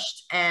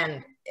pushed.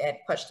 And it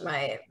pushed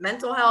my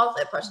mental health.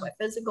 It pushed my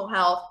physical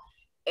health.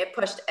 It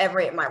pushed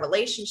my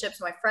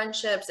relationships, my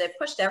friendships. It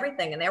pushed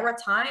everything. And there were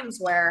times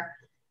where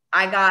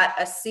I got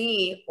a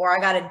C or I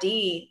got a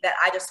D that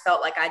I just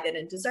felt like I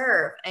didn't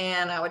deserve.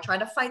 And I would try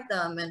to fight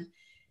them. And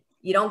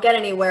you don't get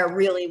anywhere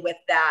really with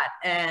that.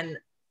 And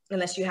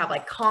unless you have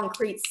like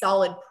concrete,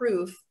 solid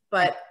proof.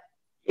 But,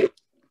 you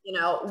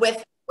know,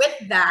 with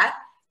that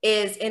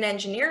is in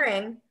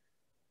engineering,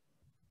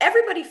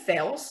 everybody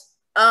fails.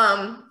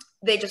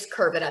 They just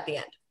curve it at the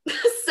end.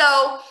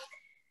 So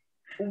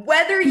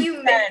whether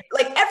you make,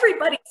 like,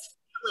 everybody's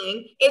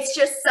failing, it's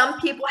just some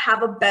people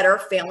have a better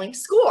failing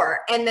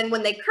score. And then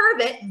when they curve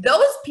it,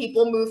 those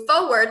people move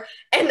forward.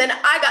 And then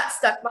I got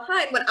stuck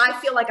behind when I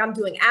feel like I'm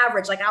doing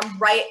average. Like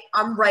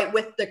I'm right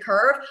with the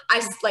curve.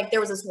 There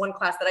was this one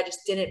class that I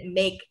just didn't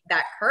make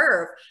that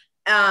curve.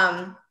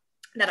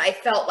 That I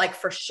felt like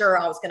for sure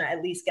I was going to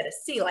at least get a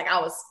C. Like I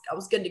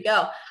was good to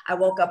go. I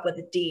woke up with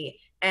a D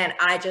and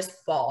I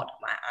just bawled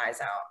my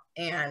eyes out.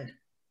 And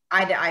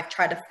I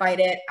tried to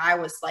fight it. I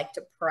was like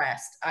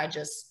depressed. I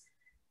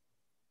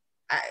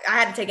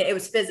had to take it. It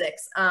was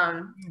physics.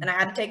 And I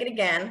had to take it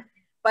again.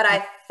 But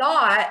I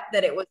thought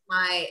that it was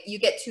you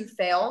get 2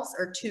 fails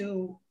or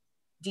 2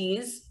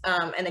 Ds,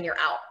 and then you're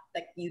out.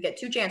 Like you get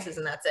 2 chances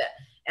and that's it.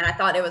 And I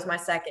thought it was my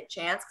second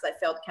chance because I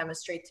failed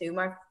chemistry too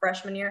my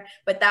freshman year.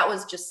 But that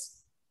was just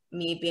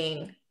me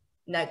being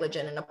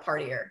negligent and a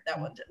partier. That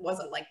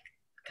wasn't like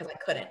because I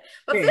couldn't.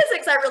 But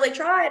physics, I really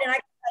tried and I got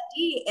a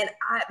D.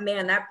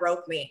 And that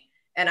broke me.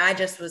 And I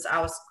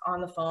was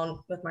on the phone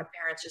with my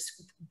parents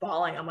just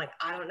bawling. I'm like,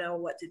 I don't know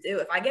what to do.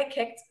 If I get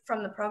kicked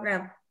from the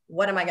program,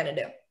 what am I going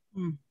to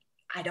do?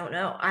 I don't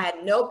know. I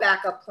had no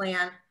backup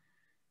plan,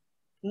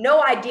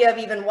 no idea of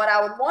even what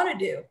I would want to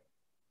do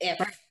if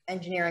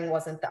engineering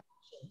wasn't the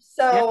option.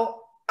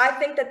 So I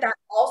think that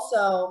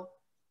also,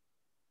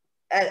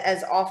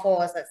 as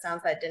awful as that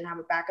sounds, that I didn't have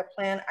a backup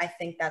plan, I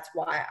think that's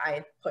why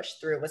I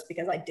pushed through, was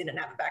because I didn't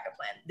have a backup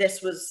plan.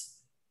 This was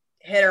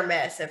hit or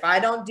miss. If I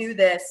don't do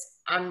this,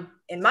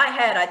 in my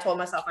head, I told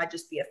myself I'd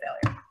just be a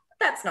failure.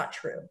 That's not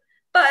true.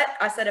 But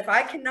I said, if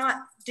I cannot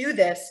do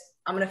this,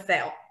 I'm going to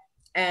fail.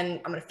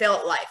 And I'm going to fail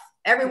at life.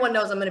 Everyone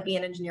knows I'm going to be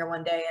an engineer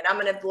one day, and I'm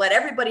going to let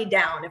everybody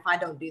down if I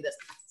don't do this.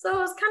 So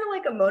it was kind of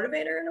like a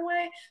motivator in a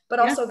way, but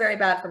also very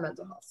bad for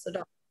mental health. So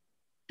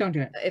don't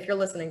do it. If you're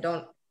listening,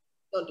 don't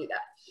do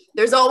that.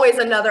 There's always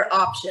another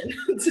option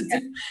to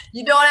do.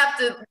 You don't have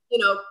to,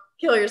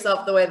 kill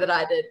yourself the way that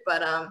I did.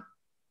 But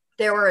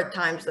there were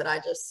times that I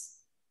just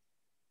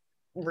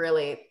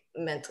really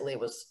mentally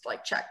was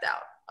like checked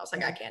out. I was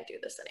like, I can't do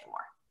this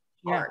anymore.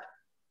 Hard.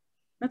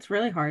 That's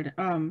really hard.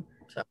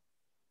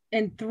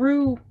 And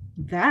through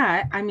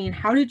that, I mean,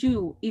 how did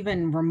you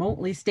even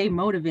remotely stay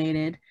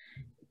motivated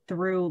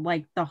through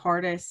like the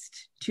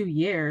hardest 2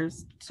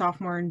 years,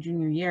 sophomore and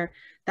junior year?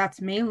 That's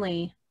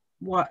mainly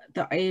what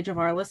the age of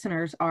our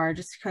listeners are,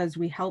 just because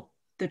we help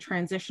the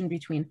transition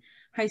between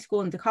high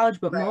school into college,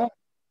 but more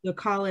the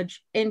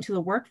college into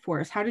the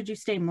workforce. How did you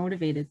stay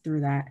motivated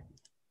through that?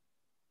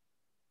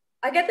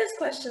 I get this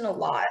question a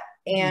lot,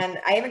 and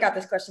I even got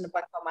this question a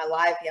bunch on my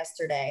live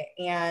yesterday.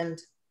 And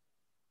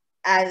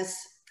as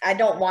I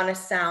don't want to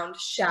sound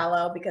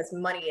shallow, because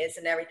money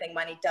isn't everything.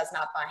 Money does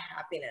not buy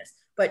happiness,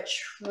 but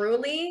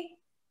truly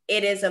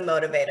it is a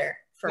motivator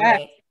for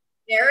me.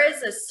 There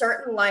is a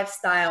certain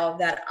lifestyle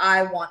that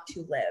I want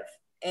to live,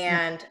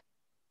 and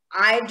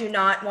I do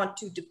not want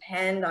to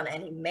depend on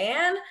any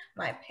man,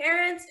 my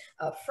parents,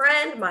 a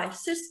friend, my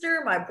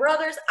sister, my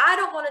brothers. I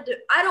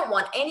don't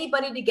want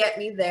anybody to get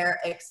me there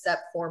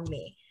except for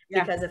me.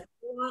 Yeah. Because if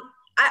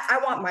I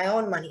want my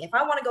own money. If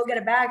I want to go get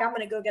a bag, I'm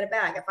going to go get a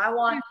bag. If I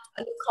want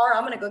a new car,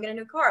 I'm going to go get a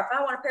new car. If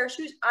I want a pair of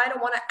shoes, I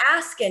don't want to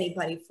ask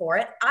anybody for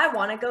it. I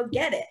want to go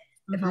get it.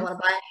 If I want to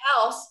buy a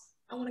house,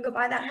 I want to go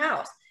buy that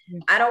house.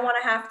 I don't want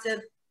to have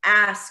to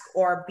ask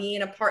or be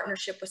in a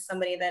partnership with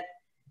somebody that,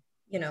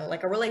 you know,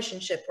 like a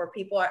relationship where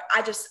people are,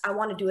 I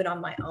want to do it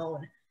on my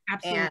own.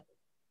 Absolutely. And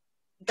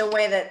the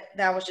way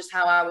that was just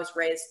how I was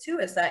raised too,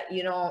 is that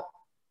you don't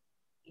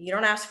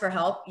ask for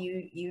help.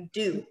 You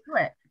do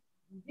it.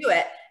 You do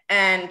it.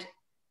 And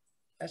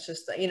that's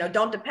just, you know,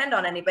 don't depend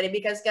on anybody,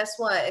 because guess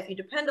what? If you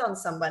depend on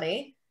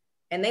somebody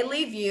and they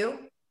leave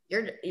you,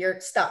 you're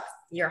stuck.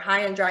 You're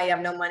high and dry. You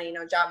have no money,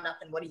 no job,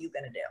 nothing. What are you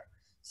going to do?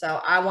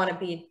 So I want to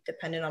be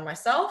dependent on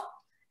myself.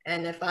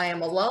 And if I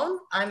am alone,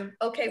 I'm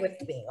okay with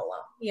being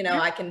alone. You know,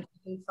 I can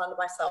fund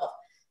myself.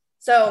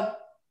 So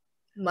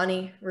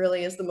money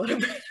really is the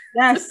motivator.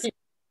 Yes.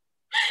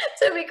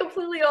 To be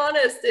completely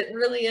honest, it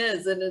really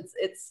is. And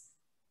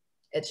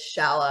it's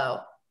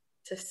shallow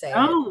to say.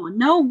 Oh,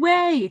 no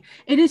way.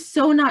 It is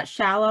so not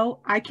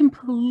shallow. I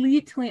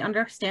completely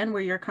understand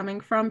where you're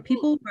coming from.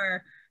 People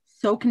were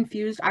so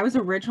confused. I was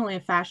originally a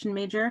fashion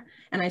major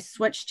and I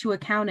switched to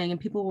accounting, and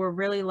people were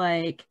really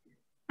like,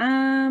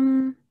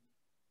 that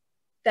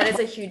is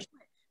a huge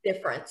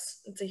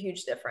difference. It's a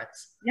huge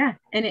difference. Yeah.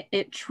 And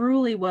it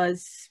truly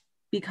was,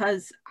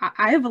 because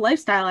I have a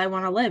lifestyle I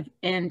want to live,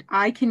 and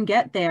I can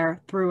get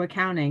there through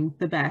accounting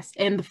the best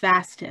and the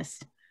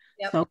fastest.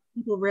 Yep. So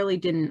people really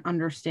didn't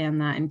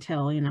understand that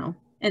until, you know,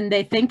 and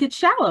they think it's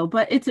shallow,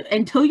 but it's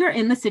until you're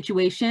in the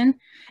situation,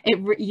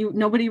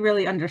 nobody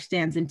really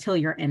understands until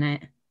you're in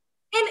it.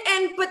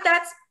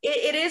 But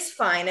it is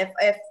fine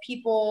if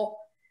people,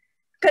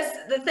 because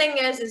the thing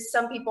is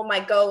some people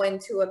might go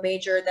into a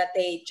major that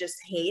they just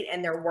hate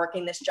and they're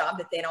working this job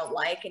that they don't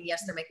like. And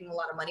yes, they're making a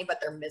lot of money, but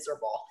they're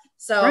miserable.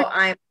 So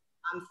right.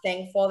 I'm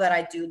thankful that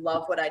I do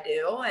love what I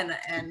do, and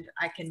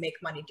I can make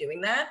money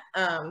doing that.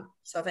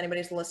 So if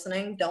anybody's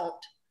listening, don't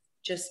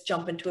just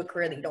jump into a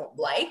career that you don't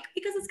like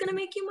because it's going to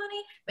make you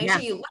money. Make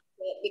sure you like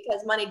it,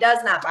 because money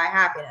does not buy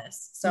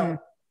happiness. So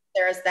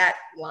there is that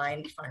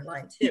fine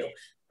line too.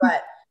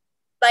 But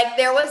like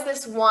there was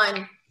this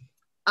one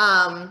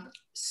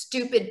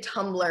stupid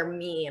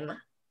Tumblr meme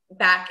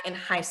back in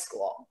high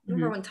school.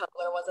 Remember when Tumblr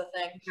was a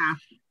thing? Yeah.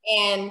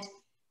 And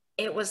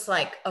it was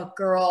like a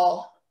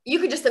girl. You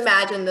could just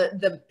imagine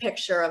the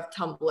picture of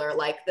Tumblr,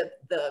 like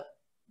the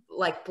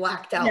like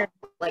blacked out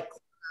like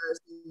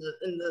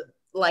in the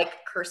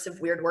like cursive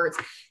weird words.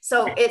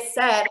 So it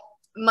said,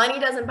 "Money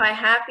doesn't buy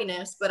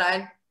happiness, but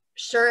I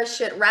sure as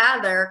shit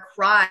rather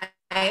cry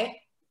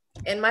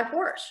in my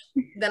Porsche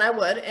than I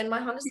would in my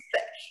Honda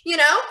Civic." You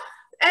know?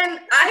 And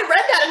I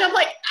read that and I'm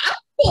like,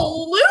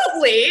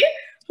 absolutely.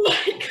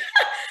 Like,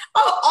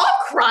 I'll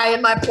cry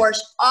in my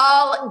Porsche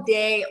all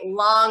day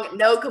long,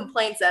 no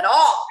complaints at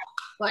all.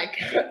 Like,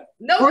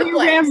 no or complaints. Or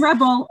your Ram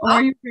Rebel. Or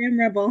my Ram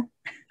Rebel,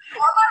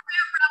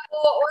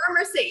 or a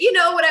Mercedes. You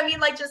know what I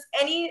mean? Like, just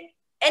any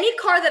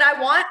car that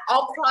I want,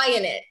 I'll cry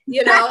in it,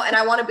 you know? And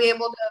I want to be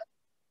able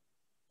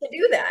to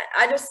do that.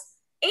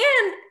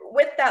 And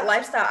with that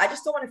lifestyle, I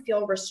just don't want to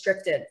feel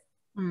restricted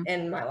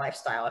in my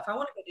lifestyle. If I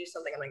want to go do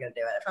something, I'm going to go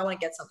do it. If I want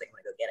to get something, I'm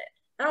going to go get it.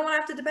 I don't want to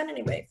have to depend on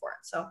anybody for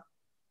it. So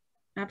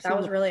absolutely.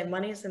 That was really,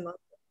 money is the motivator.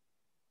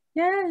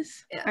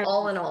 Yes. Yeah,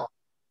 all in all.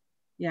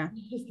 Yeah.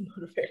 It's the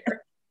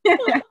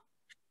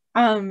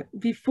motivator.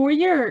 Before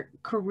your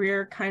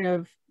career kind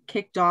of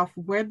kicked off,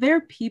 were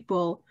there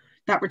people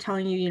that were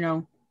telling you, you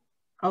know,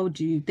 oh,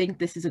 do you think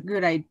this is a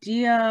good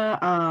idea?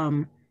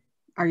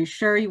 Are you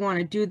sure you want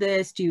to do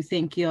this? Do you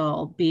think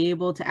you'll be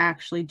able to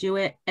actually do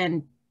it?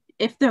 And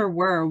if there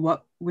were,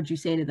 what would you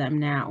say to them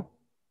now?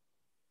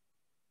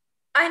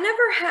 I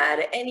never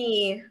had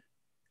any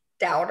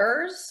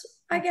doubters,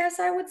 I guess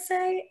I would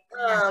say.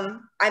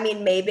 I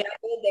mean, maybe I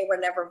did. They were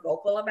never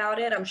vocal about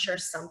it. I'm sure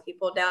some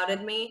people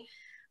doubted me.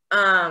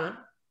 That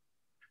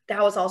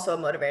was also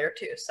a motivator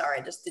too.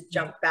 Sorry, just to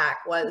jump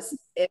back, was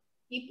if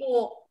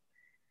people,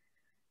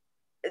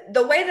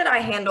 the way that I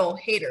handle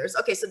haters.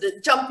 Okay, so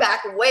to jump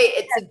back away,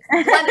 it's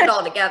to blend it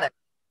all together.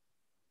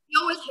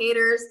 Deal with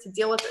haters, to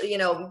deal with, you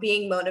know,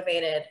 being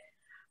motivated.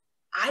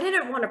 I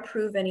didn't want to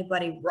prove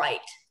anybody right.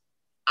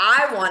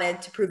 I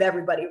wanted to prove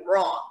everybody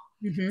wrong.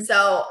 So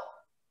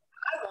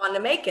I wanted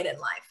to make it in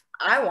life.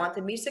 I want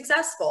to be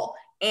successful.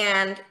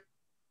 And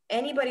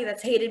anybody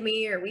that's hated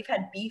me, or we've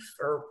had beef,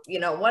 or, you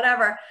know,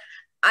 whatever,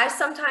 I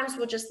sometimes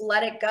will just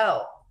let it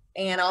go.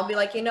 And I'll be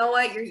like, you know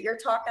what, you're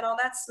talking all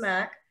that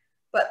smack,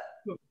 but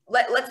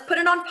let's put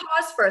it on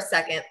pause for a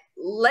second.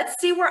 Let's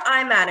see where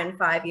I'm at in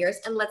 5 years,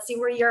 and let's see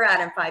where you're at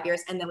in 5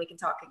 years, and then we can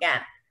talk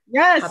again.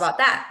 Yes. How about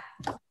that?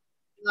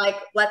 Like,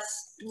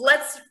 let's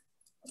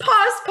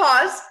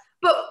pause,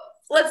 but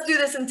let's do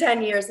this in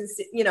 10 years and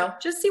see, you know,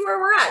 just see where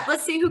we're at.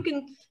 Let's see who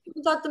can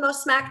talk the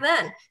most smack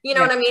then. You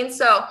know what I mean?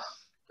 So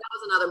that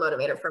was another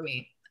motivator for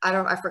me.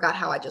 I forgot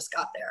how I just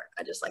got there.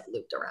 I just like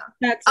looped around.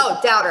 That's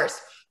doubters.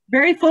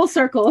 very full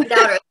circle.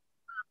 Doubters.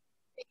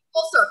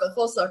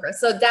 Full circle.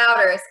 So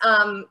doubters.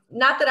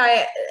 Not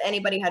that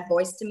anybody had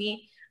voice to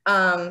me.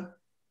 I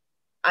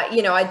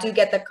do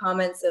get the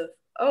comments of,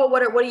 oh,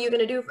 what are you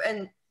going to do?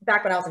 And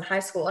back when I was in high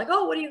school, like,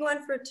 oh, what are you going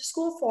to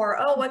school for?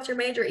 Oh, what's your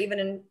major?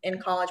 Even in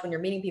college, when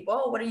you're meeting people,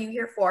 oh, what are you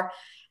here for?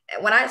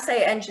 When I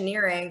say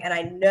engineering, and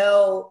I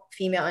know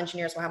female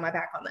engineers will have my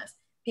back on this,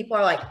 people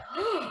are like,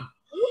 oh,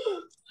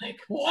 like,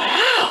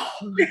 wow.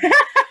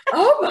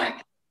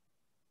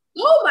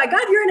 oh my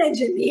God, you're an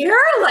engineer?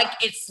 Like,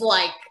 it's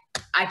like,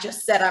 I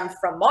just said I'm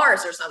from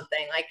Mars or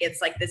something. Like,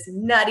 it's like this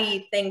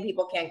nutty thing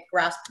people can't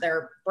grasp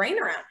their brain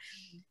around.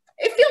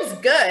 It feels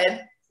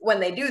good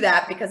when they do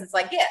that, because it's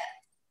like,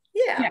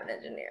 yeah, I'm an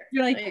engineer.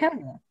 You're like,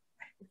 hell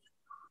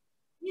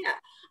yeah.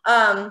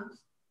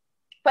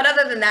 But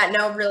other than that,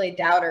 no really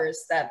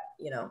doubters that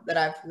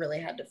I've really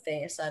had to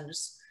face. And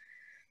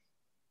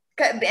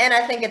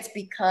I think it's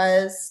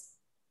because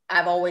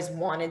I've always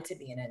wanted to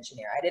be an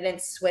engineer. I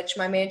didn't switch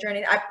my major or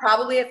anything.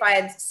 If I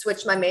had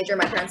switched my major,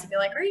 my parents would be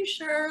like, are you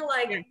sure?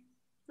 Like,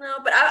 no,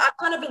 but I've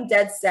kind of been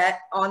dead set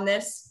on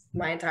this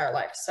my entire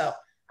life. So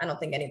I don't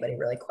think anybody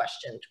really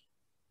questioned,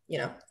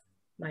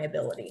 my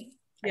ability.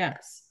 I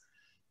guess.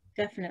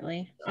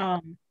 Definitely.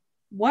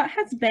 What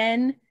has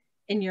been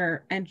in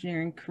your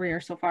engineering career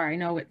so far? I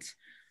know it's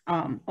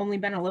only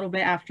been a little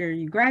bit after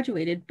you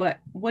graduated, but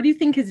what do you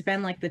think has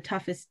been like the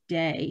toughest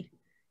day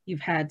you've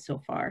had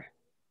so far?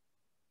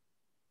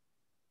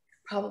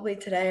 Probably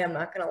today, I'm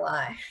not gonna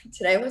lie.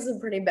 Today was a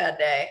pretty bad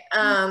day.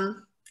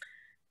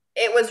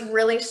 It was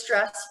really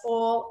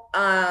stressful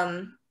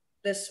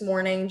this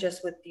morning,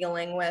 just with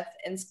dealing with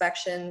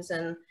inspections,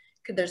 and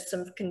there's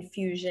some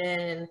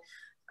confusion.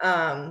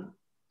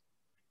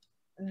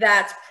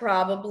 That's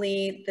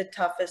probably the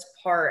toughest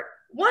part.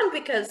 One,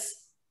 because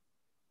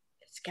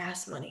it's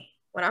gas money.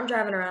 When I'm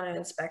driving around in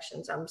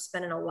inspections, I'm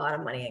spending a lot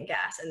of money in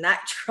gas, and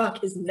that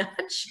truck is not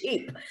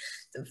cheap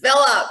to fill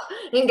up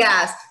in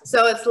gas.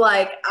 So it's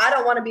like, I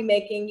don't want to be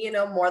making,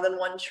 more than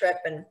one trip.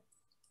 And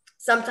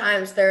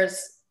sometimes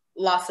there's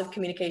loss of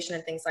communication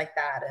and things like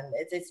that. And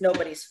it's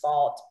nobody's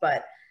fault,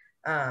 but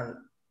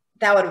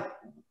that would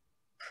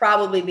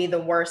probably be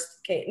the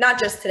worst case, not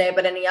just today,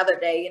 but any other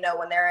day,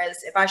 when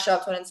if I show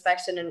up to an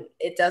inspection and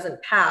it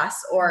doesn't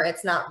pass or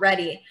it's not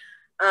ready.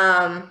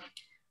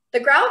 The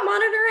grout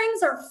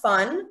monitorings are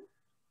fun,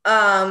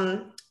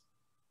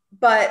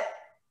 but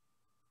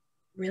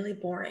really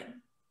boring.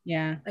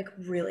 Yeah. Like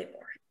really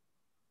boring.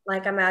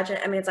 Like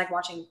it's like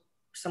watching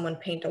someone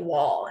paint a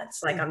wall.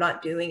 It's like, I'm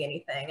not doing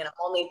anything, and I'm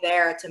only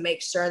there to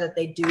make sure that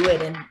they do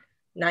it in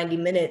 90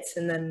 minutes,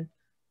 and then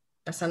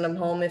I send them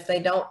home if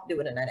they don't do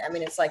it in 90.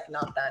 It's like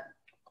not that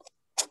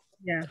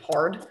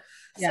hard.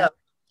 Yeah. So,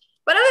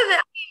 but other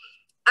than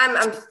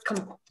I'm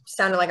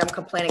sounding like I'm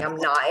complaining. I'm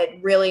not.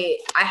 I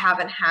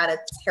haven't had a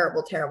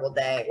terrible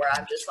day where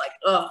I'm just like,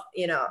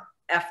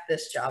 F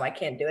this job. I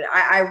can't do it.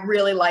 I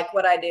really like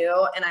what I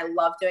do, and I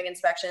love doing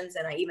inspections,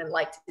 and I even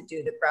like to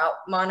do the grout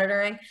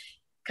monitoring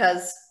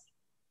because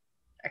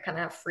I kind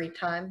of have free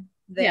time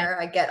there.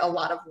 I get a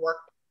lot of work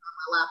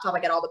on my laptop. I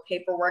get all the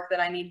paperwork that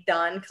I need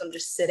done because I'm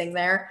just sitting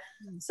there.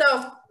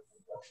 So,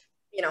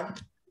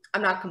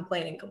 I'm not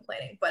complaining,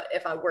 but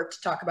if I were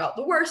to talk about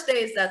the worst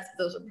days,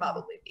 those would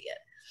probably be it.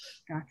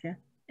 Gotcha.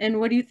 And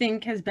what do you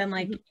think has been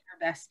like your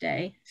best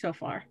day so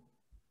far?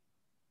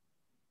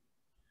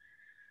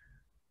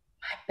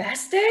 My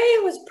best day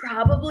was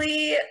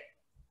probably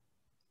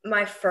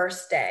my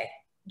first day,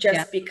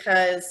 just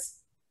because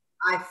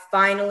I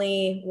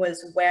finally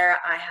was where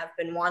I have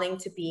been wanting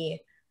to be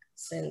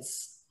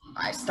since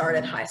I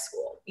started high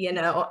school,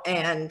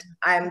 and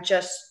I'm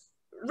just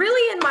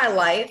really in my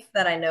life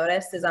that I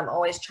noticed is I'm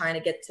always trying to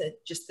get to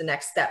just the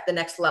next step, the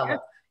next level.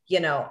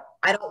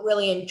 I don't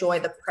really enjoy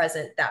the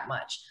present that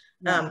much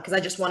because I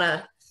just want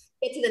to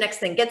get to the next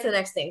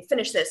thing,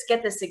 finish this,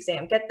 get this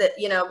exam,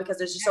 because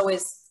there's just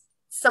always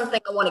something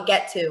I want to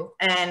get to.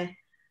 And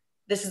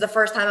this is the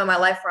first time in my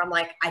life where I'm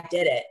like, I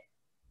did it.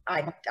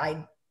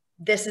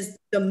 This is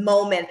the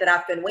moment that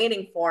I've been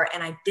waiting for,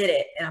 and I did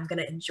it, and I'm going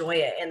to enjoy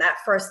it. And that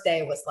first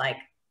day was like,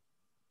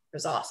 it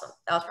was awesome.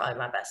 That was probably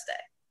my best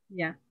day.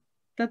 Yeah.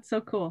 That's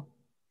so cool.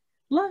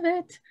 Love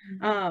it.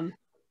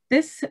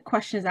 This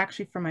question is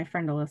actually from my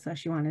friend Alyssa.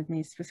 She wanted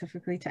me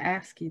specifically to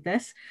ask you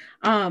this.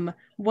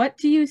 What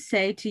do you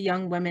say to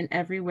young women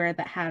everywhere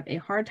that have a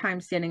hard time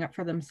standing up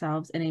for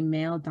themselves in a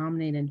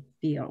male-dominated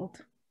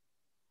field?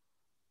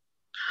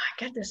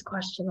 I get this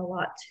question a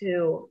lot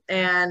too.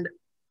 And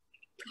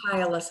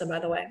hi, Alyssa, by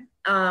the way.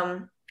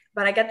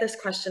 But I get this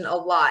question a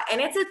lot. And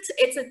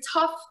it's a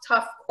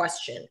tough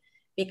question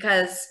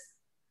because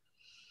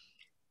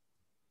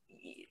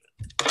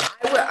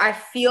I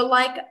feel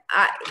like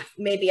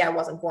maybe I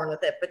wasn't born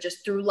with it, but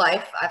just through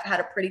life, I've had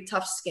a pretty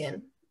tough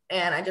skin,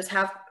 and I just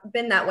have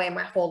been that way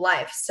my whole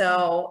life.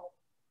 So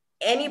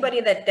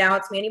anybody that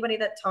doubts me, anybody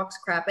that talks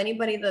crap,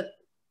 anybody that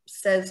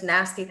says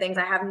nasty things,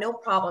 I have no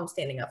problem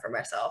standing up for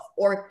myself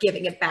or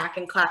giving it back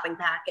and clapping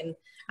back. And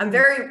I'm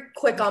very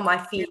quick on my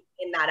feet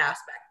in that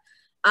aspect.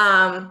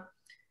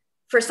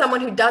 For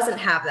someone who doesn't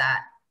have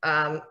that,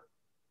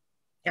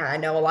 yeah, I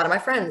know a lot of my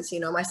friends,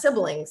 my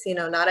siblings,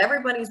 not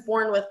everybody's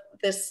born with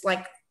this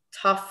like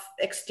tough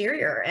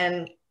exterior,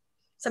 and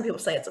some people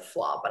say it's a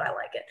flaw, but I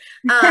like it.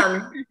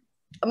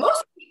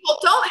 Most people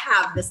don't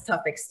have this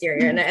tough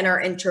exterior and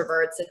are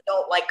introverts and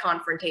don't like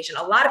confrontation.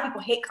 A lot of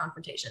people hate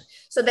confrontation,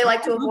 so they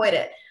like to avoid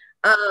it.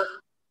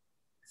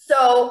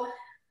 So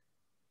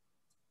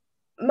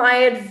my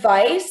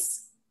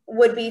advice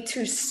would be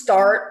to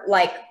start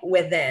like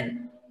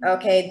within.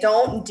 Okay,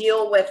 don't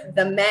deal with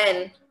the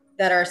men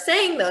that are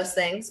saying those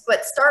things,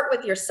 but start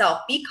with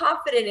yourself. Be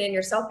confident in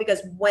yourself,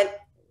 because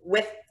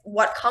with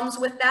what comes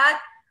with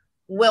that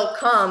will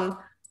come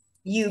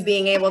you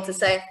being able to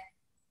say,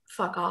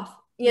 fuck off,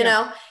 you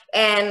know?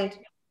 And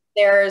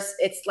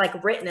it's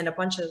like written in a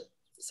bunch of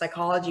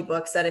psychology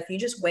books that if you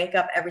just wake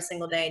up every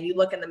single day and you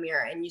look in the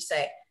mirror and you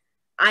say,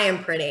 I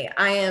am pretty,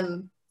 I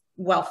am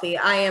wealthy,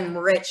 I am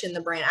rich in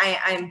the brain, I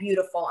am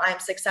beautiful, I am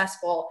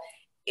successful.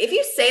 If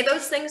you say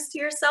those things to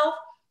yourself,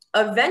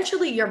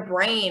 eventually your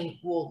brain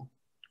will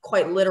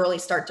quite literally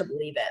start to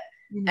believe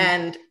it. Mm-hmm.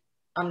 And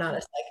I'm not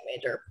a psych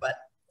major, but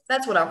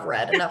that's what I've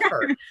read and I've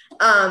heard.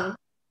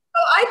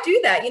 So I do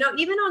that,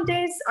 even on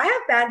days, I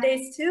have bad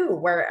days too,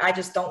 where I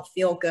just don't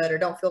feel good or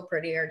don't feel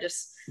pretty, or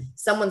just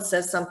someone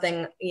says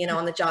something,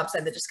 on the job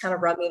site that just kind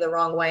of rubbed me the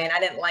wrong way and I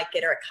didn't like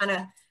it, or it kind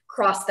of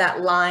crossed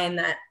that line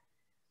that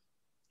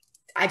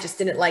I just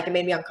didn't like. It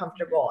made me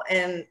uncomfortable.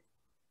 And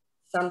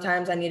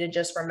sometimes I need to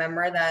just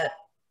remember that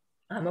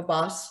I'm a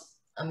boss.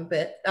 I'm a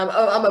bitch. I'm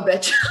a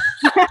bitch.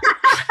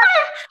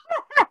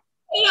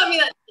 I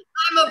mean,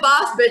 I'm a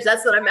boss bitch.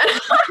 That's what I meant.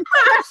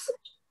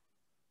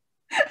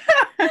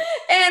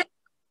 And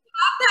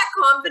have that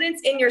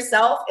confidence in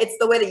yourself. It's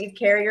the way that you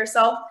carry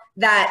yourself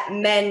that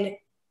men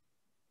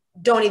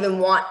don't even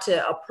want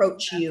to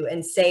approach you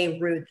and say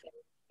rude things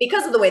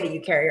because of the way that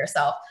you carry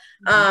yourself.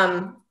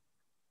 Mm-hmm.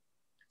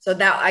 So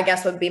that, I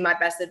guess, would be my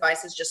best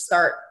advice, is just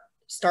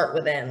start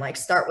within, like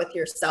start with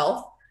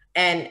yourself,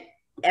 and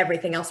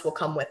everything else will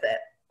come with it.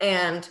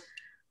 And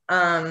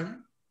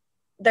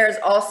there's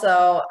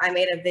also, I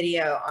made a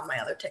video on my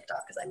other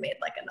TikTok, because I made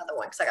like another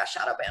one because I got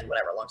shadow banned,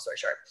 whatever, long story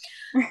short.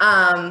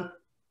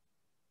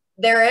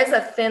 There is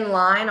a thin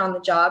line on the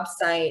job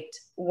site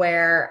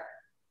where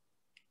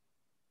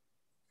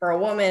for a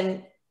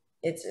woman,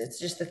 it's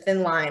just a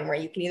thin line where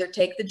you can either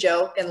take the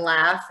joke and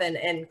laugh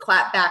and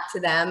clap back to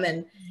them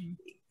and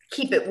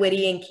keep it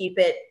witty and keep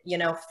it,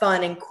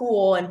 fun and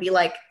cool and be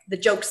like the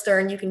jokester,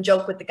 and you can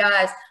joke with the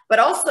guys. But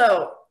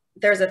also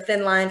there's a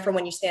thin line for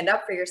when you stand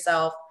up for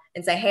yourself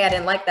and say, hey, I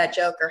didn't like that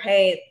joke, or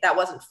hey, that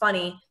wasn't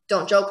funny,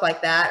 don't joke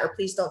like that, or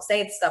please don't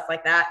say stuff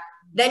like that.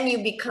 Then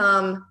you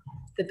become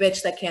the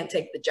bitch that can't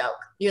take the joke.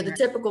 You're the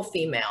typical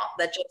female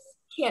that just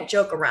can't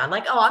joke around,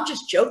 like, oh, I'm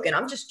just joking.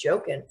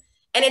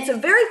 And it's a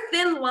very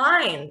thin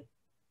line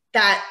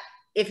that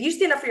if you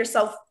stand up for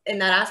yourself in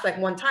that aspect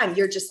one time,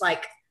 you're just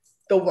like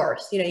the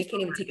worst. You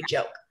can't even take a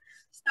joke.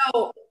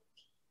 So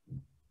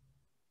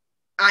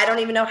I don't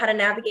even know how to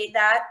navigate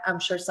that. I'm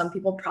sure some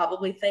people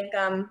probably think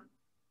I'm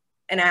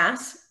an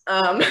ass,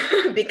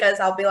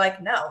 because I'll be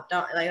like, no,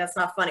 don't, like, that's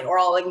not funny, or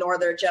I'll ignore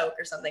their joke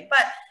or something.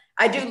 But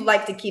I do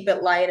like to keep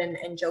it light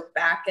and joke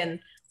back and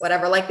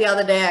whatever. Like the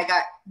other day,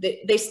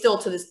 they still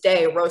to this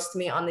day roast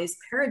me on these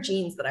pair of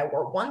jeans that I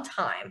wore one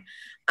time.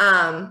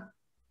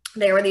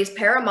 They were these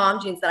pair of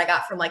mom jeans that I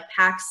got from like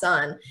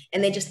PacSun,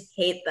 and they just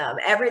hate them.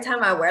 Every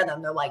time I wear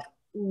them, they're like,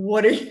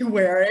 what are you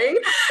wearing?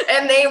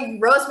 And they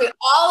roast me,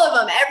 all of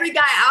them, every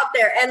guy out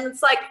there. And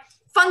it's like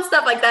fun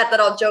stuff like that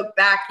I'll joke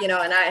back, and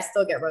I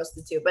still get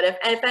roasted too. But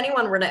if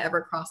anyone were to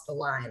ever cross the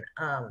line,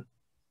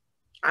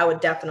 I would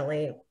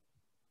definitely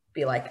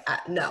be like,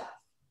 no,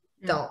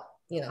 don't,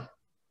 yeah,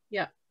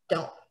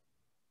 don't,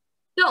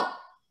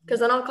 because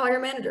then I'll call your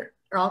manager,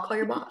 or I'll call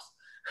your boss.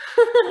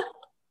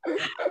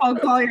 I'll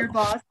call your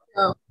boss.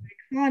 Oh.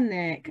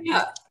 Iconic.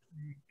 Yeah.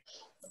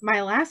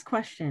 My last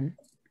question.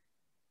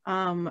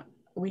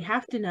 We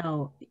have to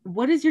know,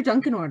 what is your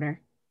Dunkin' order?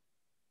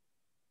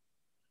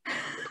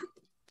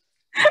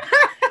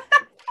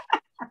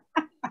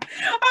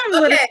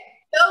 Okay.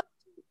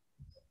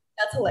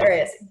 That's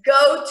hilarious.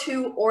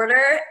 Go-to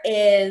order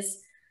is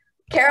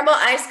caramel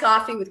iced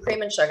coffee with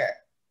cream and sugar.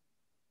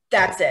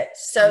 That's it.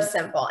 So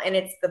simple. And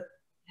it's the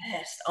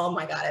best. Oh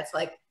my God. It's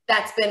like,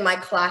 that's been my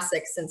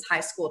classic since high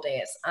school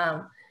days.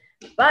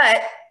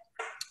 But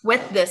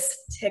with this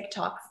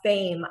TikTok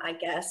fame, I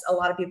guess, a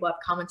lot of people have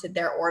commented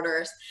their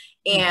orders,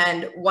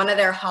 and one of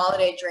their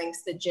holiday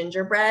drinks, the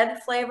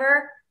gingerbread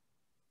flavor,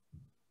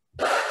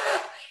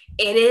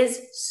 it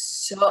is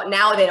so,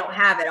 now they don't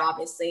have it,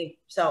 obviously.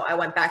 So I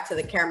went back to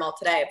the caramel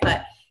today,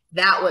 but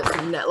that was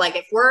like,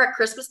 if we're at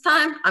Christmas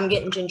time, I'm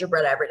getting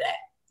gingerbread every day.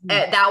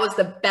 That was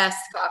the best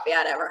coffee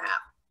I'd ever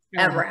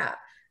have.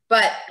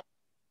 But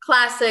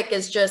classic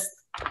is just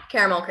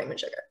caramel, cream, and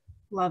sugar.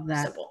 Love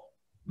that. Simple.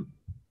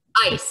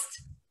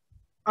 Iced.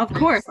 Of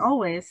course,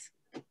 always.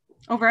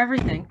 Over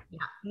everything.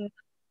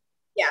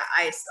 Yeah,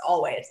 iced,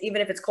 always.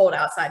 Even if it's cold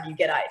outside, you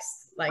get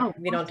iced. Like,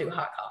 we don't do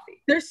hot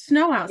coffee. There's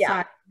snow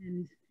outside.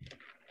 Yeah.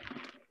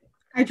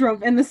 I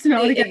drove in the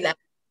snow to get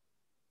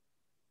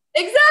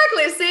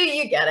Exactly. See,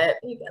 you get it.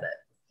 You get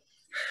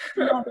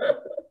it.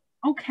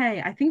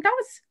 Okay, I think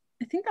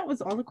that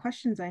was all the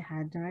questions I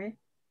had, did I?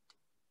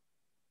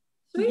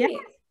 Sweet. Yeah,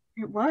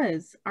 it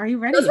was. Are you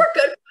ready? Those were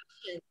good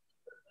questions.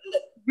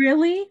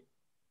 Really?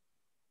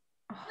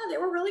 Yeah, they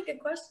were really good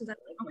questions. I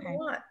like them a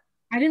lot.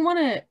 I didn't want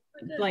to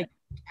like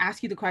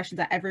ask you the questions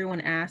that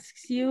everyone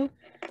asks you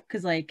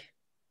because like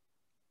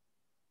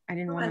I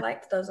didn't want to. I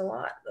liked those a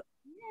lot.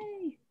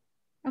 Yay.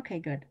 Okay,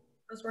 good.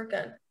 Those were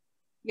good.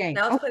 Yay.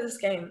 Now let's play this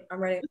game. I'm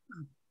ready.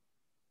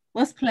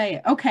 Let's play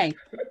it. Okay.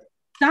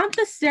 Stomp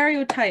the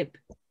stereotype.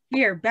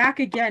 Here, back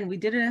again. We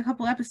did it a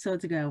couple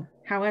episodes ago.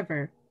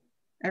 However,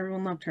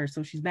 everyone loved her,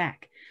 so she's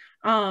back.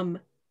 I'm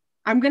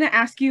gonna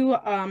ask you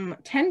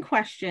 10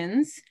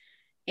 questions,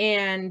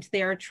 and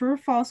they are true or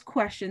false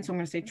questions. So I'm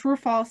gonna say true or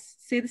false,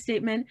 say the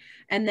statement,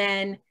 and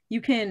then you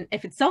can,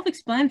 if it's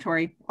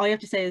self-explanatory, all you have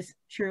to say is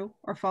true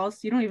or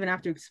false. You don't even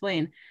have to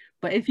explain.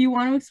 But if you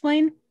want to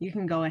explain, you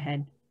can go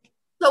ahead.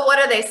 So what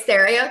are they,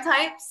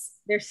 stereotypes?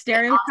 They're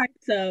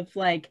stereotypes of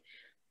like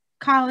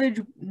college,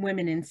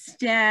 women in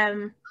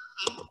STEM.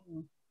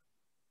 Okay,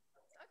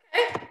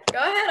 go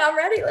ahead. I'm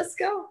ready. Let's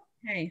go.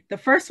 Okay, the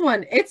first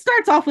one, it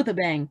starts off with a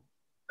bang.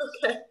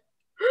 Okay.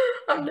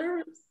 I'm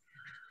nervous.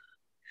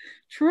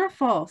 True or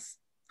false?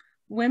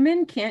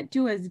 Women can't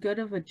do as good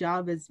of a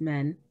job as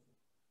men.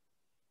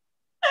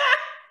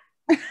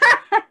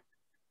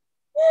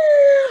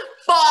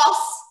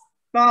 False.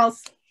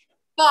 False.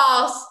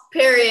 False.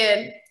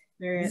 Period.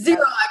 Period.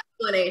 Zero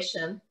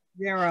explanation.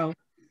 Zero.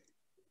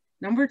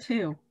 Number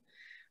 2.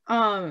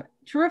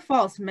 True or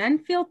false? Men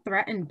feel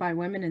threatened by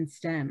women in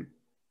STEM.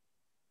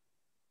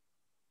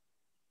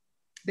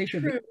 They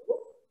should be.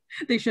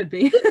 They should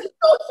be. Go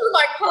through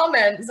my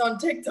comments on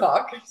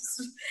TikTok.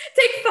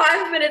 Take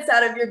 5 minutes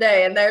out of your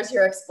day, and there's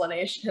your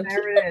explanation.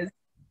 There it is.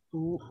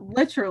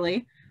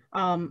 Literally.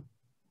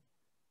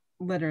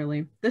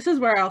 Literally. This is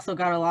where I also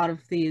got a lot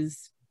of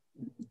these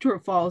true or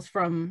false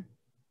from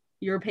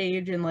your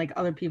page and like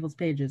other people's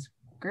pages.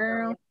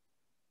 Girl.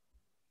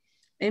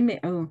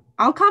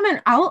 I'll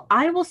comment.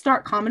 I will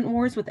start comment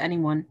wars with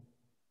anyone.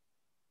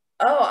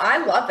 Oh,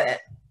 I love it.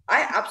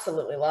 I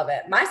absolutely love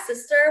it. My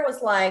sister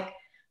was like,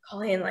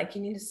 Colleen, like,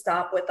 you need to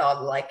stop with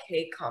all the like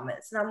hate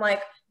comments. And I'm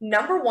like,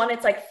 number one,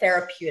 it's like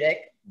therapeutic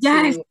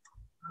Yes. to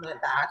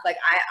comment back. Like,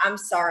 I'm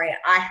sorry,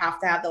 I have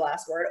to have the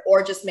last word,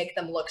 or just make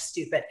them look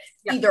stupid.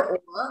 Yeah. Either or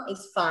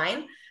is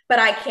fine, but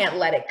I can't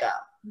let it go.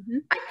 Mm-hmm.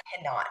 I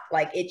cannot.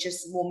 Like, it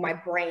just will, my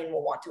brain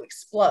will want to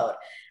explode.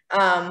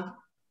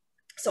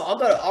 So I'll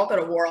go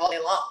to war all day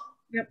long.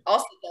 Yep. I'll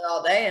sit there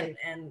all day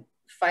and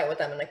fight with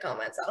them in the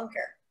comments. I don't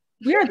care.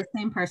 We are the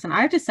same person.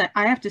 I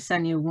have to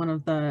send you one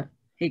of the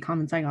hate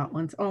comments I got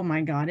once. Oh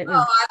my god, it was.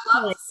 Oh,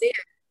 I'd love to see it.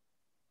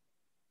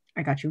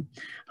 I got you.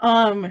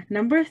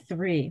 Number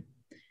 3.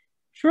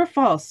 True or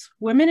false?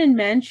 Women and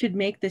men should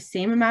make the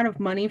same amount of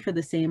money for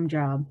the same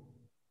job.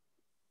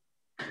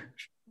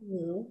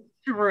 Mm-hmm.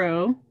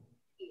 True.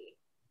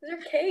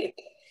 They're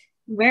cake.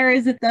 Where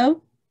is it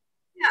though?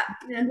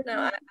 Yeah.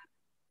 No,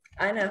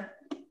 I know.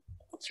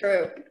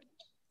 True.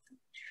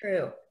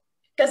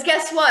 Because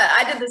guess what?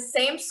 I did the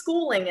same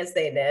schooling as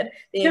they did,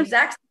 the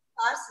exact same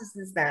classes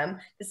as them,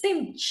 the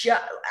same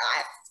job.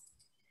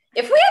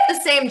 If we have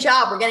the same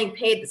job, we're getting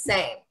paid the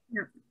same.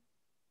 Yeah.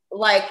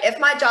 Like, if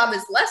my job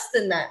is less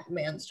than that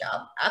man's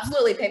job,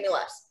 absolutely pay me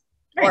less.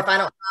 Right. Or if I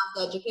don't have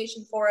the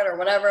education for it or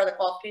whatever, the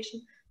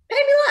qualification, pay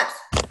me less.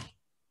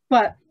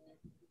 But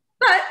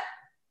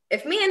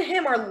if me and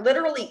him are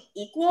literally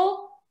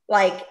equal,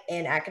 like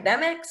in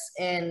academics,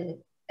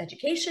 in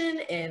education,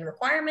 in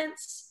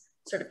requirements,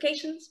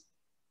 certifications,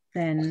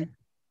 then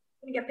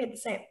we get paid the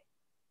same.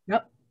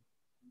 Yep.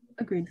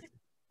 Agreed.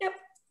 Yep.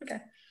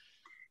 Okay.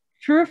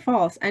 True or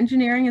false?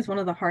 Engineering is one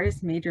of the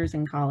hardest majors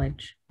in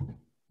college.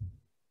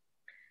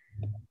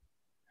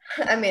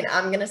 I mean,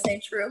 I'm going to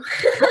say true.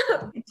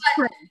 It's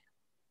true.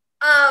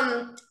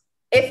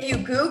 If you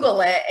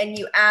Google it and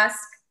you ask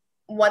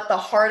what the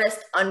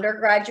hardest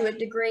undergraduate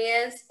degree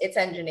is, it's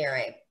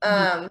engineering.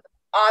 Mm-hmm.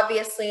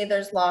 Obviously,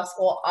 there's law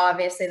school.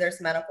 Obviously, there's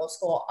medical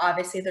school.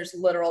 Obviously, there's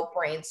literal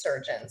brain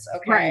surgeons.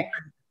 Okay. Right.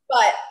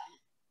 But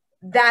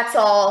that's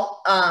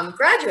all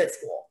graduate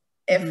school.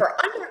 If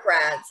for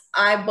undergrads,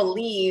 I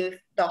believe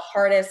the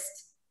hardest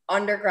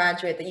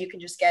undergraduate that you can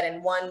just get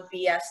in one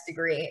BS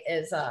degree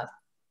is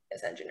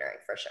engineering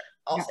for sure.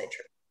 I'll say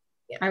true.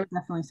 Yeah. I would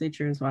definitely say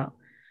true as well.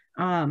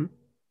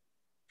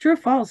 True or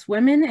false?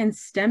 Women in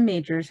STEM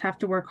majors have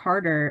to work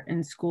harder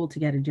in school to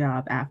get a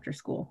job after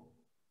school.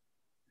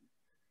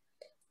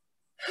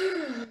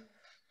 I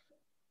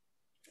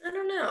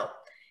don't know.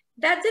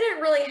 That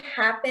didn't really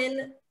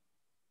happen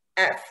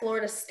at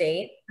Florida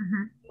State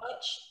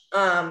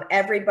much.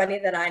 Everybody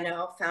that I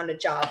know found a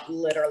job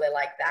literally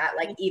like that,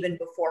 like even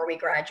before we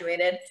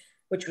graduated,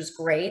 which was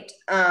great.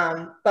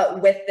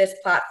 But with this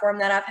platform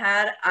that I've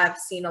had, I've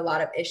seen a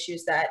lot of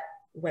issues that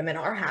women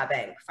are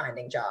having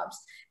finding jobs.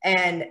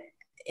 And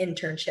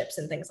internships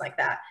and things like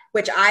that,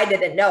 which I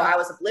didn't know. I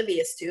was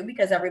oblivious to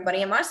because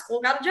everybody in my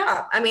school got a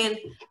job. I mean,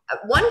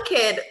 one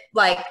kid,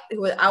 like,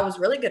 who I was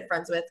really good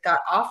friends with,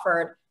 got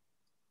offered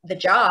the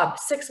job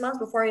 6 months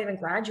before I even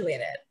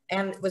graduated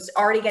and was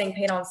already getting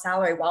paid on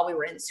salary while we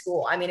were in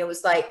school. I mean, it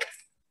was like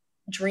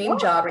dream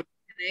job.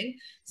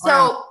 So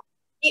Wow.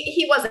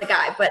 he was a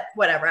guy, but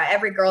whatever.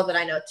 Every girl that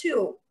I know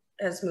too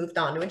has moved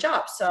on to a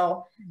job.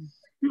 So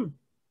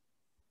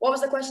what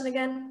was the question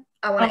again?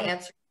 I want to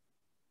answer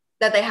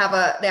that they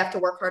have to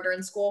work harder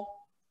in school.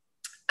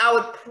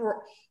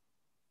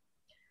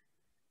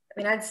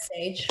 I'd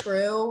say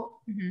true,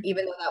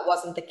 even though that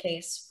wasn't the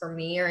case for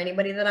me or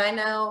anybody that I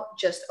know.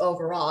 Just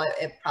overall,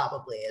 it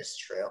probably is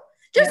true.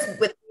 Just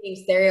with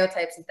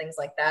stereotypes and things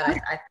like that,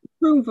 I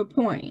prove a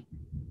point.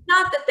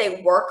 Not that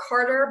they work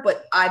harder,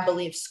 but I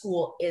believe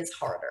school is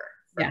harder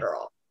for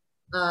girls.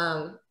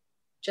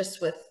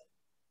 Just with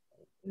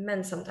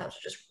men sometimes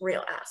are just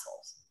real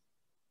assholes.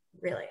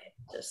 Really,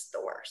 just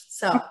the worst.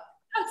 So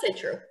I'd say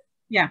true.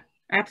 Yeah,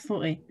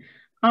 absolutely.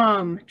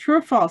 True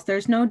or false?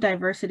 There's no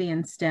diversity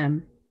in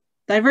STEM.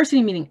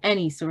 Diversity meaning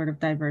any sort of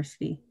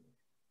diversity.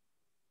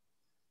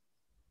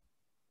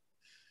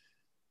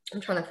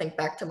 I'm trying to think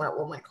back to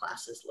what my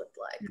classes looked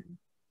like.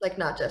 Like,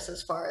 not just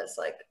as far as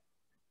like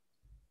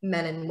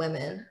men and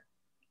women.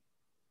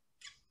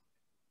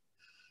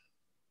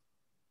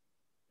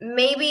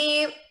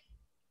 Maybe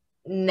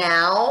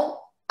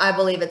now I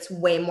believe it's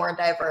way more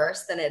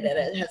diverse than it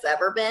has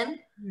ever been.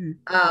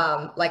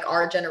 Like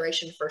our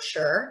generation for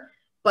sure,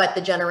 but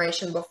the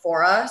generation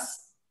before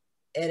us,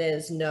 it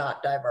is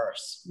not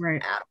diverse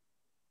at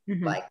all.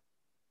 Like,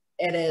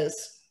 it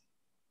is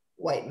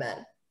white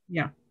men.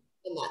 Yeah.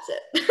 And that's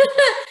it.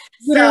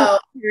 So,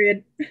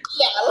 period.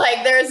 Yeah,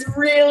 like there's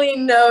really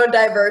no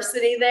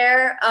diversity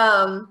there.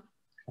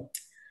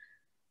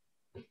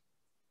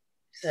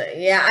 So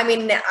yeah, I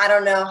mean, I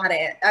don't know how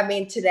to, I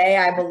mean, today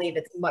I believe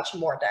it's much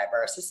more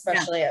diverse,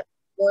 especially at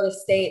Florida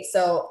State.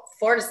 So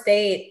Florida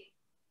State,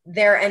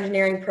 their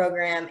engineering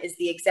program is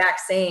the exact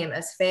same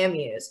as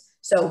FAMU's.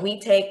 So we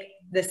take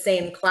the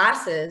same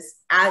classes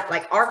as,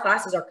 like, our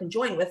classes are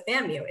conjoined with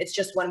FAMU. It's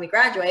just when we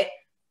graduate,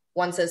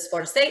 one says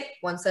Florida State,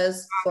 one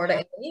says Florida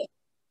A&U.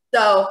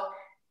 So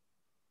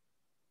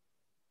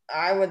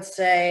I would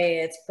say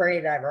it's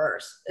pretty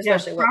diverse,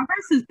 especially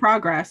progress is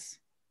progress.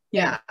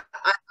 Yeah,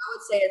 I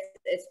would say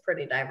it's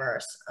pretty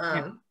diverse.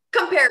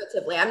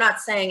 Comparatively, I'm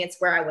not saying it's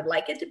where I would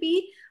like it to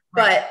be,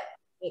 but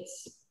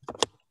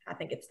I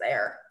think it's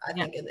there. I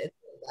think it's better.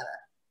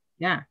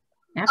 Yeah,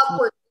 absolutely.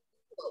 Upward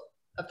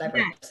of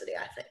diversity,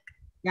 I think.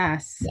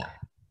 Yes.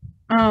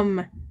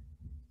 Yeah.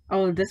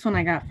 Oh, this one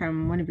I got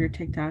from one of your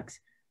TikToks.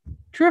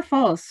 True or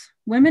false?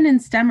 Women in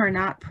STEM are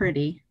not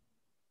pretty.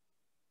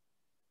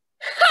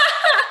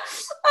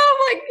 Oh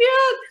my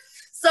God.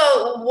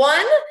 So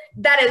one,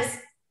 that is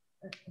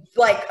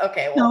like,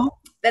 okay, well,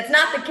 that's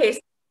not the case.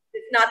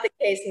 It's not the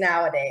case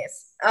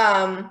nowadays.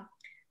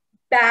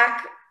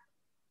 Back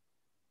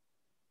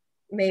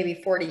maybe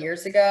 40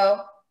 years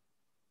ago,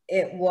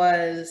 it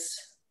was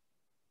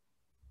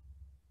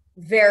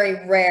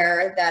very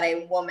rare that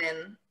a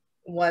woman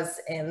was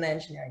in the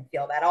engineering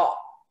field at all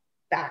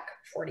back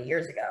 40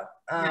 years ago.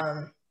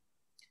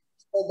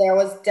 So there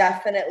was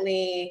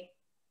definitely,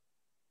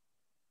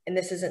 and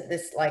this isn't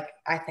this, like,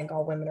 I think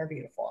all women are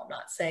beautiful. I'm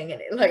not saying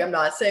it, like, I'm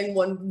not saying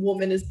one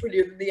woman is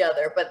prettier than the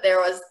other, but there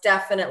was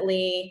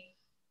definitely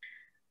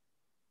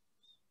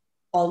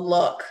a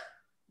look,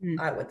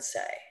 I would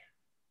say.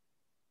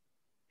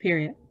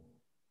 Period.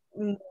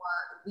 More,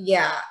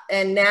 yeah.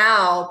 And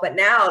now,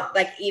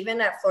 like,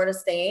 even at Florida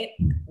State,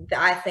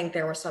 I think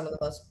there were some of the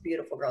most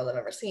beautiful girls I've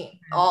ever seen.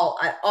 All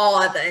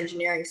at the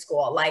engineering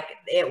school. Like,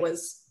 it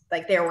was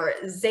like, there were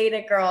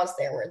Zeta girls,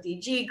 there were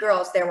DG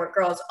girls, there were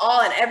girls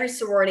all in every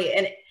sorority.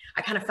 And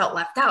I kind of felt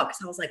left out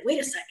because I was like, wait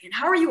a second,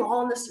 how are you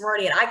all in the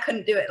sorority? And I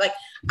couldn't do it. Like,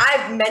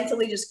 I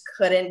mentally just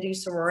couldn't do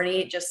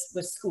sorority. Just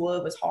with school,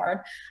 it was hard.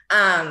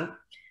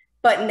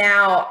 But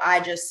now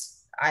I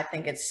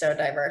think it's so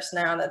diverse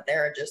now that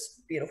there are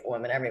just beautiful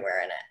women everywhere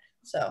in it.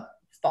 So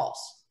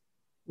false.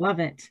 Love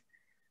it.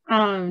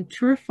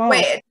 True or false? Wait,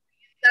 is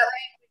that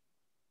right?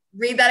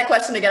 Read that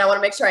question again. I want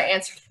to make sure I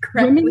answered it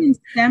correctly. Women in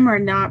STEM are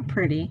not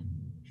pretty.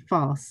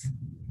 False.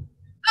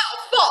 Oh,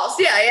 false.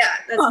 Yeah,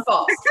 that's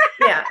false.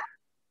 Yeah.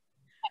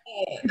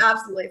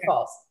 Absolutely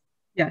false.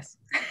 Yes.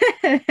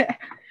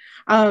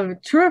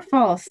 True or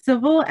false?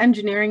 Civil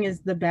engineering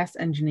is the best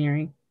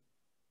engineering.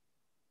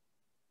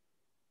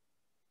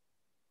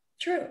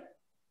 True.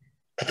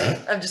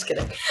 I'm just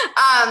kidding.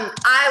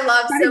 I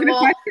love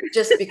civil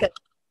just because.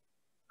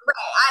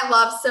 I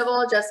love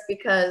civil just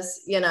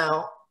because, you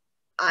know,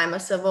 I'm a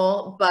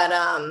civil, but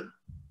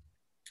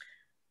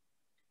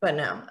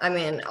no, I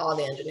mean, all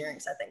the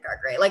engineerings I think are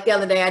great. Like, the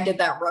other day I did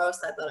that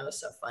roast. I thought it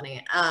was so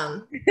funny.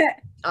 On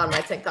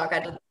my TikTok, I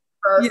did the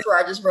roast where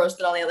I just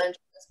roasted all the other engineers.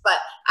 But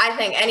I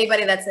think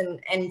anybody that's in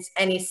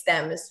any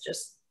STEM is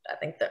just, I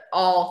think that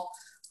all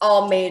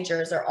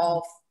majors are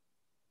all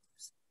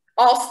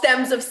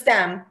stems of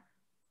STEM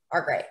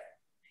are great.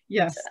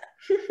 Yes.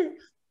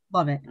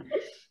 Love it.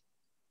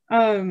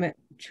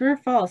 True or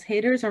false?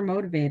 Haters or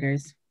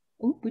motivators?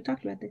 Oh, we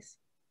talked about this.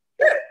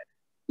 True.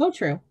 So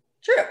true.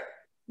 True.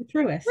 The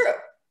truest. True.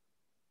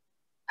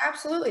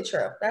 Absolutely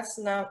true. That's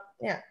not,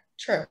 yeah,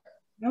 true.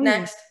 Oh,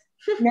 Next.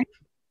 Next.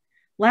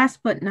 Last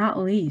but not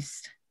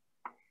least,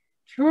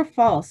 true or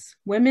false?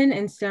 Women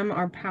in STEM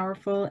are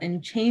powerful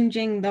in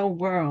changing the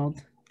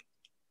world.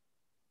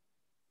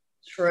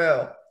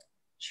 True.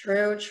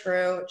 True,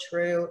 true,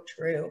 true,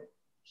 true.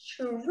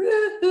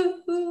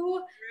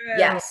 True.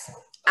 Yes,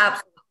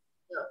 absolutely.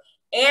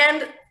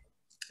 And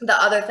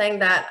the other thing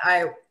that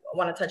I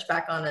want to touch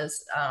back on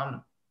is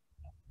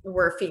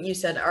you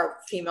said, are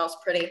females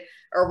pretty,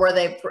 or were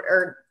they,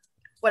 or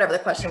whatever the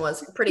question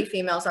was, pretty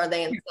females, are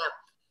they in STEM?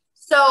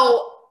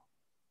 So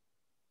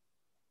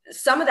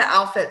some of the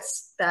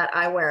outfits that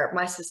I wear,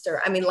 my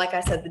sister, I mean, like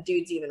I said, the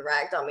dudes even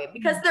ragged on me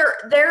because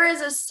there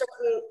is a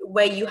certain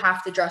way you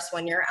have to dress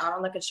when you're out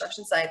on the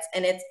construction sites,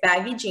 and it's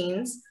baggy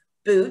jeans,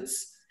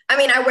 boots. I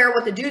mean, I wear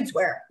what the dudes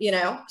wear, you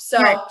know? So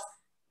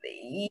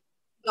you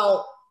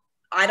don't,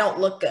 I don't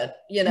look good,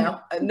 you know?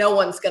 No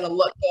one's going to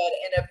look good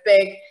in a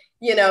big,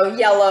 you know,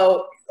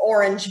 yellow,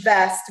 orange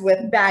vest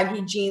with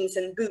baggy jeans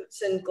and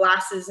boots and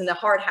glasses and a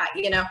hard hat,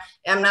 you know?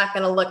 I'm not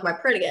going to look my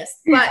prettiest.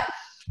 But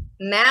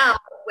now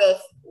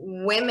with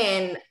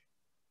women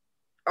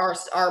are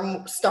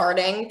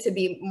starting to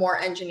be more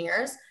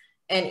engineers,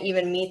 and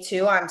even me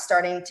too, I'm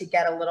starting to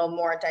get a little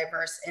more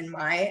diverse in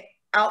my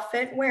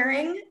outfit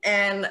wearing.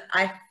 And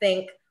I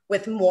think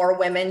with more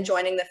women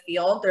joining the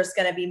field, there's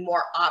going to be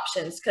more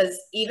options, because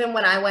even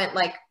when I went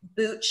like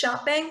boot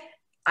shopping,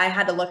 I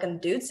had to look in the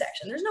dude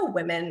section. There's no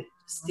women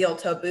steel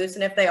toe boots,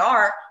 and if they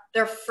are,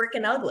 they're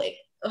freaking ugly.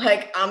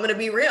 Like, I'm gonna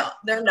be real,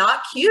 they're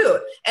not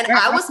cute, and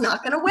I was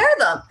not gonna wear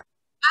them.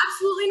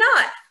 Absolutely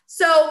not.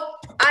 So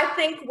I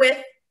think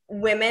with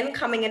women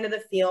coming into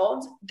the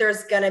field,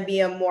 there's going to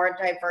be a more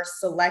diverse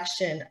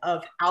selection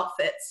of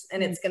outfits,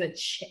 and it's going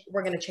to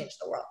we're going to change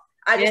the world.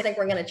 I just think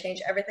we're going to change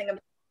everything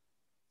about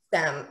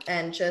them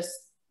and just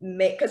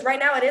make, because right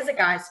now it is a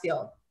guy's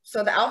field.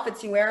 So the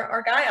outfits you wear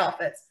are guy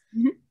outfits.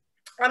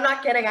 I'm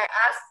not kidding. I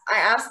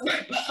asked my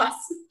boss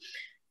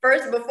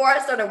first, before I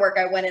started work,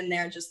 I went in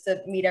there just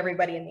to meet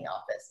everybody in the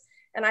office.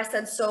 And I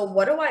said, so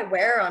what do I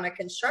wear on a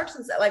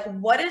construction site? Like,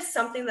 what is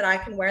something that I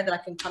can wear that I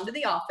can come to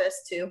the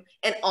office to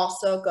and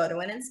also go to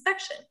an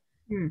inspection?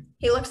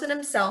 He looks at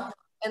himself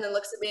and then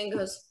looks at me and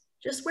goes,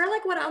 just wear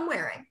like what I'm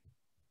wearing.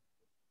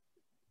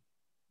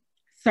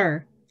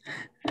 Sir.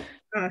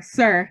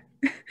 Sir.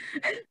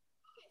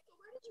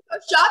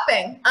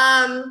 Shopping.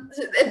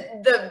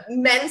 The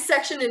men's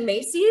section in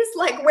Macy's.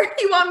 Like, where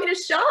do you want me to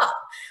shop?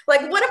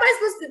 Like, what am I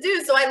supposed to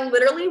do? So I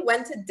literally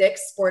went to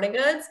Dick's Sporting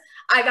Goods.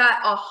 I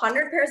got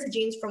 100 pairs of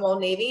jeans from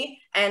Old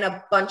Navy and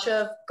a bunch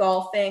of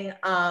golfing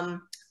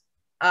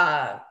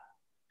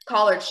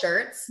collared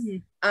shirts.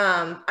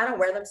 I don't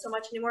wear them so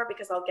much anymore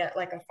because I'll get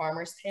like a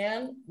farmer's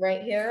tan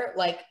right here,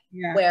 like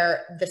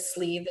where the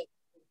sleeve is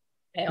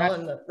pale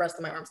and the rest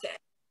of my arm's tan.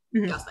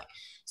 Disgusting.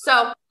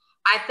 So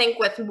I think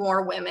with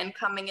more women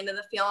coming into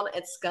the field,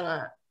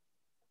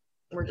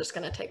 we're just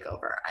gonna take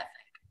over, I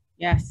think.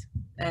 Yes.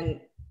 And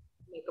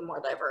make it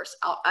more diverse.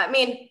 I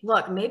mean,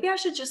 look, maybe I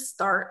should just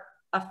start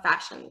a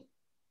fashion,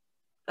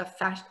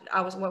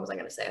 what was I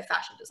gonna say? A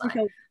fashion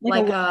design.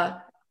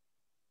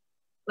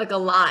 Like a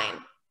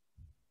line.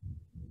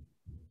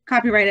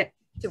 Copyright it.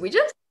 Did we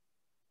just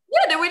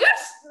come up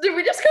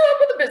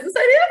with a business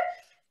idea?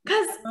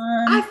 Because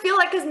I feel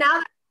like, because now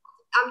that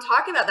I'm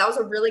talking about, that was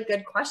a really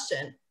good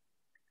question,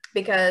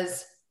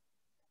 because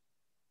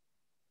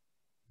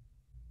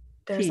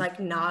there's like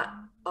not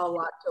a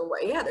lot to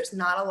wear. Yeah, there's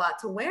not a lot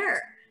to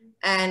wear.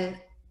 And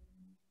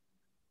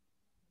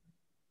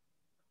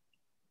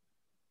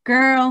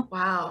girl.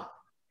 Wow.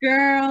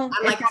 Girl.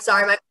 I'm like,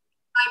 sorry, my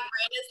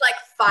brain is like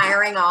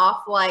firing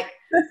off. Like,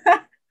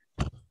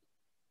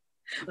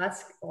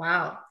 that's,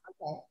 wow.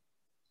 Okay.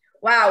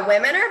 Wow,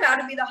 women are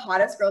about to be the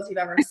hottest girls you've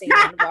ever seen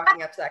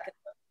walking up to that.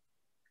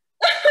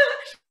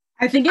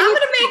 I think I'm gonna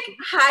make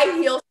high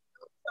heel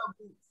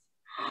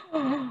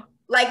boots.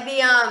 Like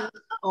the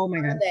oh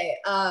my god. They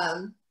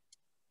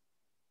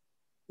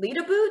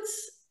Lita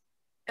boots?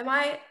 Am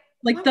I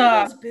like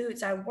those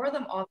boots? I wore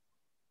them all.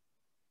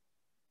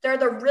 They're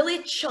the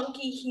really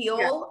chunky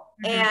heel,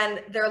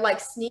 and they're like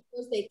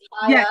sneakers. They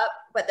tie up,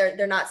 but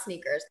they're not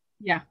sneakers.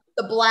 Yeah.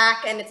 The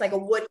black, and it's like a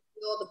wood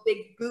heel, the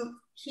big boot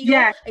heel.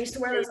 Yeah. I used to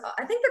wear those.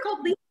 I think they're called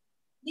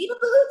Lita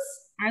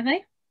boots. Are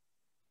they?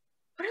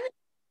 What are they?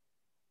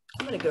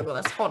 I'm gonna Google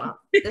this. Hold on.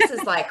 This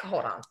is like,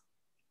 hold on.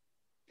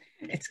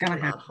 It's gonna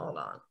happen. Hold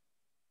on.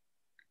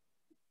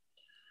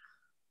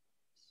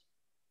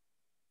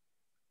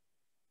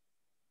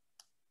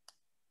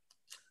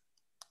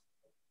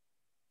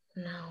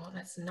 No,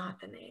 that's not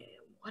the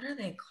name. What are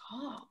they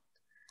called?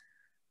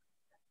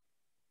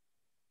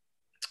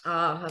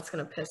 Oh, that's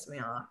gonna piss me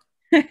off.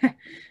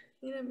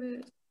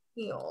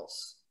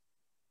 Heels.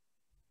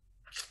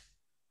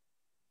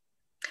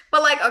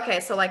 But like, okay,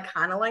 so like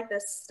kind of like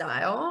this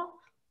style,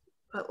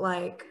 but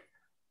like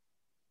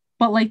the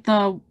had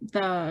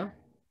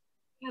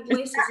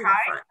laces in the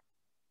front.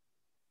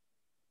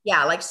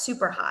 Yeah, like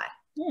super high.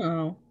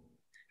 Oh,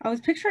 I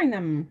was picturing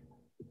them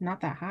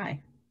not that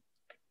high.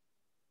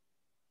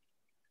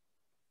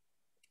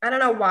 I don't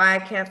know why I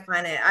can't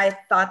find it. I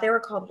thought they were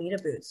called Lita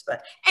boots,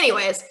 but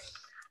anyways,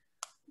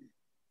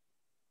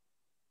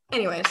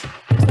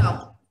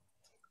 so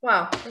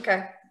wow,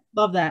 okay.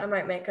 Love I that.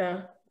 might make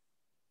a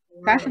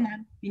Fashion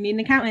lab. You need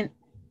an accountant.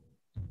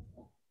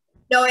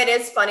 No, it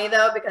is funny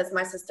though, because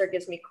my sister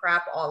gives me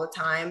crap all the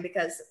time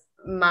because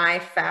my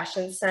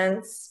fashion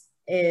sense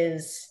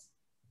is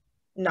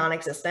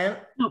non-existent.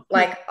 Oh,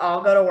 Like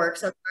I'll go to work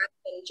sometimes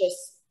and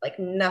just like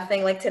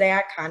nothing. Like today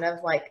I kind of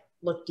like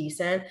look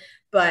decent,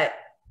 but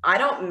I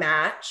don't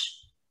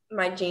match.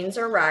 My jeans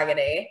are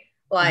raggedy.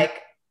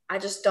 Like I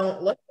just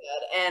don't look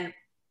good. And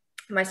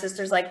my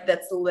sister's like,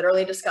 that's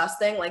literally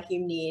disgusting. Like you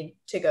need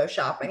to go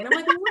shopping. And I'm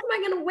like, well, what am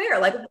I gonna wear?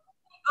 Like what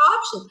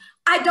options?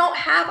 I don't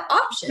have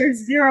options. There's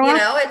zero. You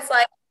know, it's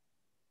like,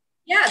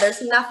 yeah,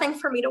 there's nothing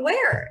for me to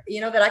wear,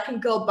 you know, that I can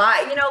go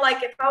buy. You know,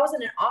 like if I was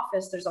in an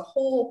office, there's a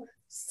whole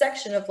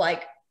section of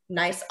like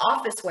nice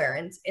office wear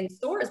in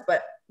stores,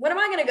 but what am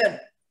I going to go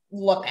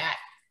look at?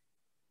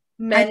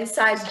 Men's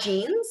size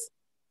jeans?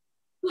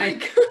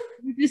 Like,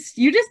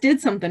 you just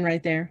did something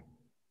right there.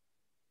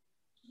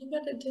 I think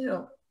I did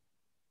too.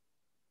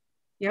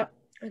 Yep.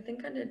 I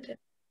think I did too.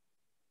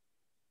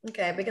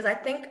 Okay, because I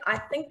think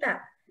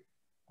that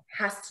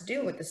has to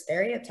do with the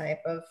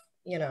stereotype of,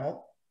 you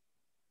know,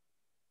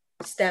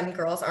 STEM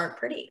girls aren't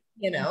pretty,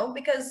 you know,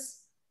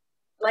 because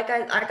like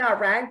I got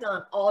ragged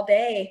on all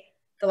day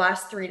the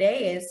last 3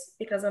 days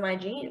because of my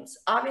jeans.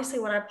 Obviously,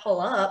 when I pull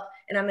up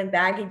and I'm in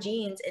baggy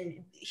jeans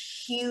and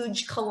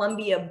huge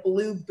Columbia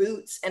blue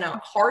boots and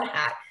a hard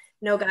hat,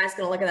 no guy's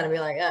gonna look at that and be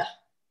like,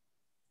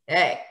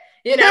 hey,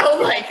 you know,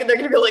 like they're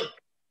gonna be like,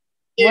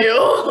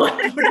 ew,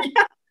 like, what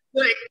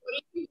are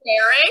you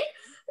wearing?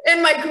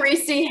 And my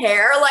greasy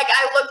hair, like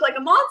I look like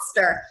a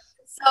monster.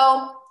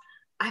 So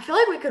I feel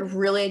like we could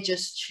really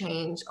just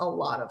change a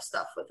lot of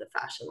stuff with the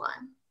fashion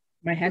line.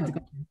 My head's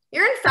going.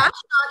 You're in fashion,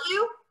 aren't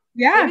you?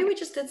 Yeah. Maybe we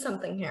just did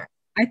something here.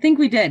 I think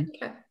we did.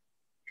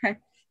 Okay.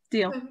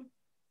 Deal. Okay.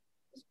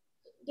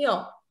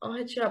 Deal. I'll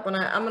hit you up when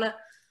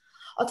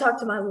I'll talk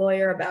to my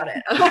lawyer about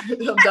it. I'm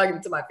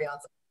talking to my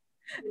fiance.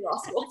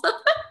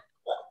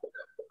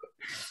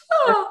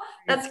 Oh,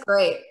 that's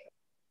great.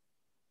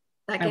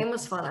 That game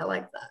was fun. I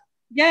like that.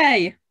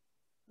 Yay.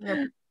 Yep.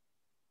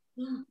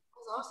 Yeah, that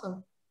was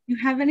awesome. You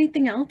have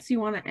anything else you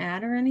want to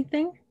add or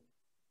anything?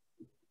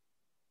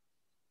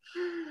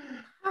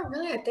 Not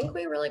really. I think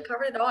we really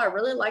covered it all. I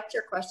really liked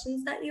your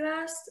questions that you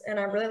asked, and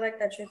I really like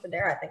that truth or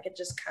dare. I think it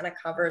just kind of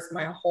covers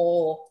my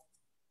whole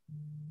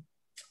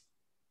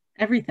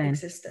everything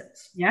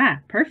existence. Yeah,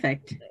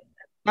 perfect.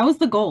 That was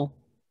the goal.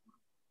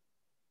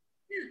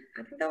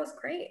 Yeah, I think that was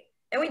great.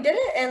 And we did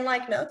it in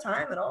like no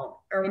time at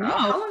all. Or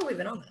how long have we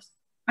been on this?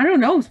 I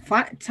don't know.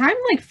 Time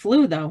like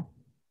flew though.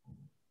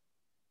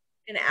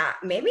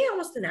 Maybe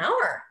almost an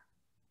hour.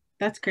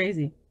 That's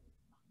crazy.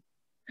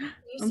 Can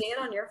you see it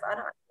on your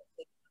phone?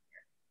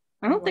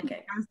 I don't think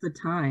it has the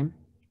time.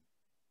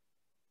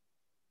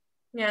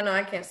 Yeah, no,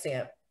 I can't see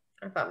it.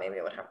 I thought maybe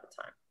it would have the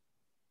time.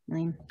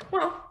 Lame.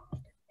 Well,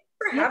 thanks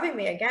for having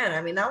me again.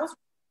 I mean, that was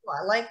cool.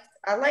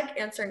 I like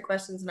answering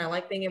questions, and I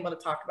like being able to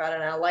talk about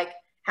it, and I like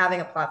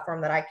having a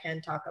platform that I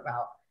can talk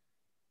about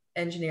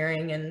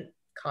engineering and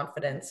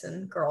confidence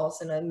and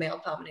girls in a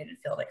male-dominated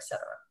field, etc.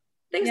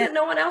 Things that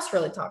no one else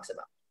really talks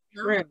about.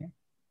 True.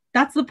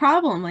 That's the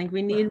problem. Like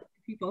we need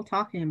people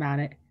talking about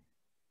it.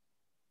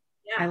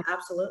 Yeah,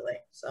 absolutely.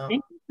 So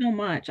thank you so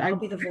much. I'll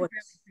be the voice. Really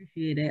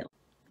appreciate it.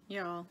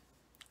 Y'all,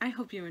 I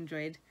hope you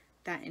enjoyed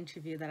that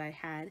interview that I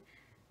had.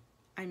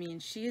 I mean,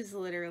 she is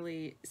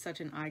literally such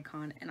an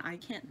icon, and I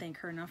can't thank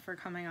her enough for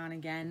coming on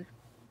again.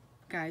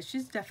 Guys,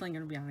 she's definitely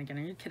going to be on again.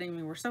 Are you kidding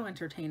me? We're so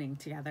entertaining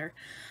together.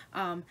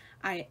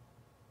 I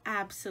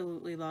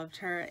absolutely loved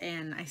her,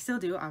 and I still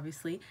do,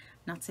 obviously.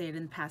 Not say it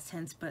in the past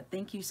tense, but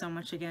thank you so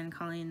much again,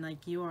 Colleen.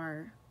 Like, you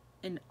are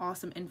an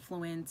awesome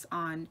influence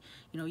on,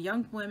 you know,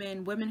 young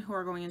women who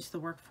are going into the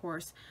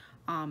workforce,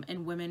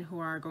 and women who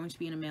are going to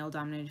be in a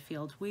male-dominated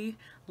field. We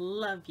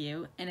love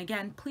you. And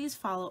again, please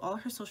follow all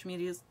her social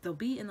medias. They'll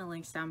be in the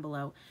links down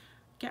below.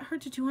 Get her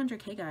to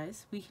 200K,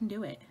 guys. We can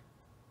do it.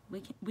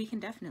 We can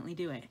definitely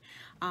do it.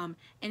 And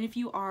if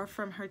you are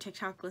from her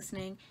TikTok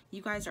listening,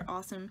 you guys are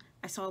awesome.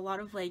 I saw a lot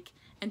of like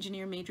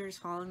engineer majors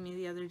following me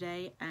the other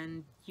day,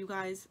 and you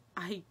guys,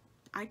 I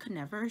could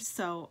never,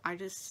 so I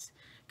just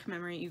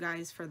commemorate you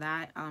guys for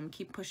that.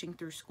 Keep pushing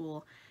through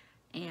school,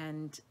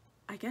 and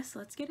I guess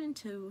let's get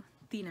into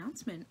the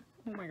announcement.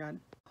 Oh my god,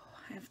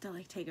 I have to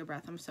like take a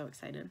breath. I'm so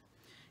excited.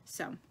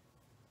 So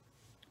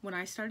when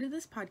I started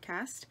this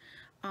podcast,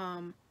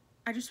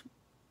 I just,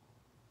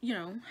 you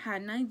know,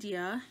 had an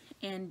idea,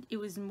 and it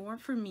was more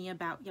for me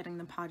about getting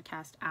the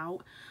podcast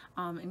out,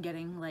 and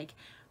getting like,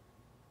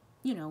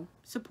 you know,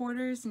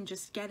 supporters and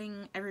just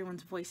getting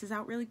everyone's voices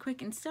out really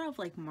quick instead of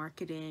like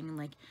marketing. And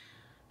like,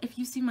 if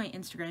you see my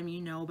Instagram,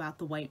 you know about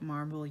the white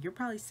marble. You're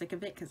probably sick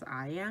of it, because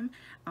I am,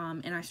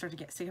 and I started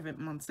to get sick of it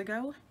months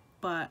ago.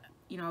 But,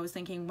 you know, I was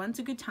thinking, when's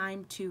a good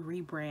time to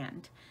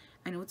rebrand?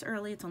 I know it's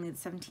early, it's only the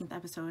 17th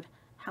episode.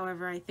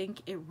 However, I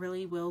think it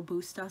really will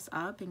boost us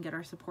up and get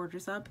our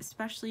supporters up,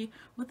 especially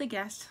with a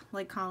guest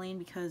like Colleen,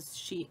 because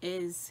she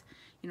is,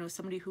 you know,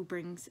 somebody who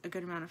brings a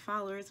good amount of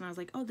followers. And I was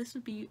like, oh, this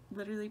would be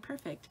literally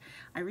perfect.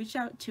 I reached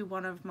out to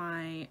one of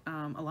my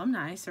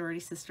alumni sorority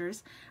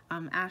sisters,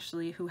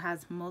 Ashley, who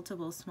has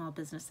multiple small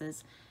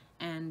businesses.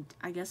 And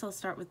I guess I'll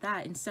start with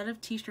that. Instead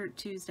of T-shirt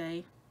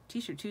Tuesday,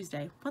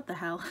 what the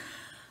hell?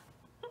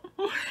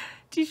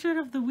 T-shirt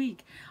of the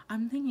week.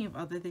 I'm thinking of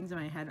other things in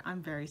my head.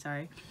 I'm very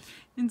sorry.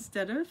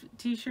 Instead of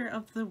T-shirt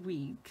of the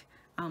week,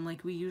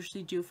 like we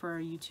usually do for our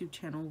YouTube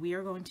channel, we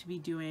are going to be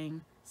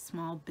doing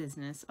small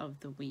business of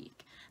the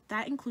week.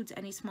 That includes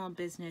any small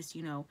business,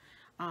 you know,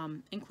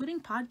 including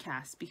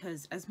podcasts,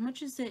 because as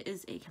much as it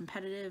is a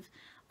competitive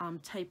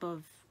type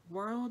of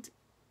world,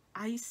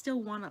 I still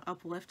want to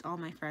uplift all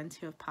my friends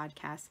who have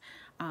podcasts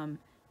and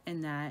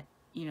that,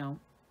 you know,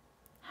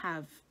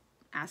 have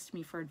asked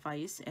me for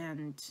advice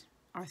and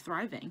are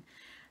thriving.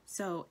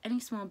 So any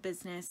small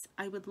business,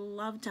 I would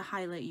love to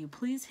highlight you.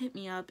 Please hit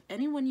me up.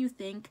 Anyone you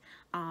think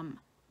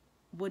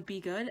would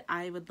be good,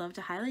 I would love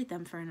to highlight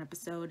them for an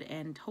episode,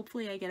 and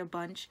hopefully I get a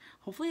bunch.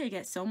 Hopefully I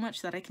get so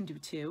much that I can do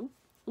 2.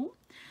 Ooh.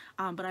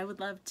 But I would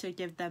love to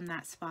give them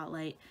that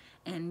spotlight.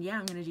 And yeah,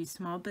 I'm gonna do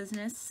small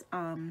business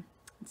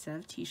instead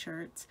of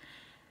T-shirts.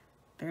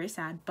 Very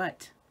sad,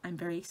 but I'm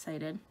very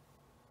excited.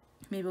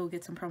 Maybe we'll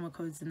get some promo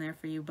codes in there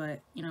for you. But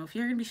you know, if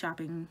you're gonna be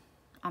shopping,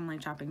 online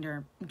shopping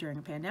during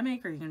a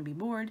pandemic, or you're gonna be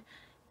bored,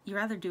 you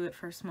rather do it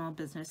for a small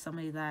business,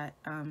 somebody that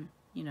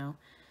you know,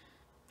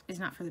 is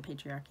not for the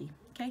patriarchy.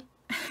 Okay.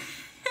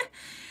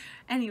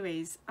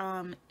 Anyways,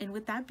 and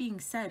with that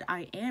being said,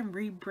 I am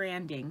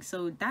rebranding,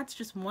 so that's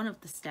just one of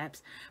the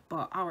steps.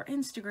 But our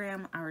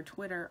Instagram, our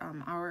Twitter,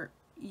 our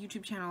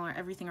YouTube channel, our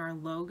everything, our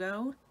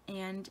logo,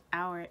 and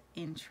our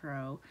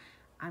intro,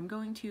 I'm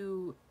going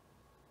to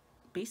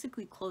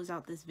basically close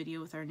out this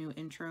video with our new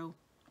intro.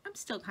 I'm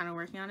still kind of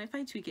working on it. If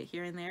I tweak it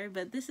here and there,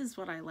 but this is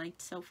what I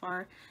liked so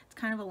far. It's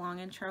kind of a long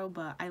intro,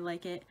 but I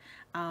like it.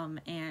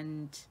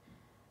 And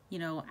you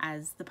know,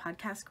 as the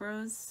podcast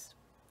grows,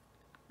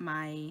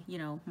 my, you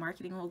know,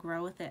 marketing will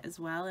grow with it as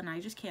well. And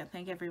I just can't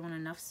thank everyone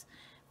enough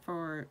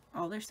for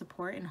all their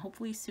support. And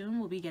hopefully soon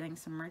we'll be getting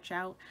some merch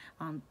out,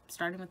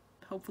 starting with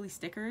hopefully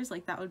stickers.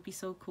 Like, that would be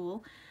so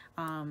cool,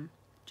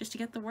 just to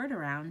get the word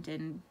around.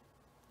 And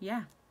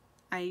yeah,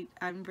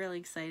 I'm really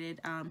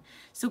excited.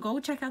 So go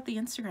check out the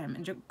Instagram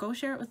and go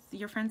share it with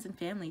your friends and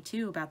family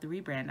too about the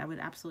rebrand. I would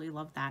absolutely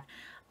love that.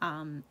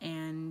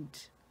 And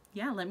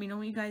yeah, let me know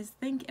what you guys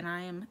think. And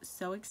I am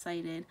so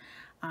excited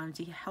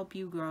to help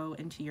you grow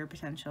into your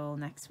potential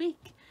next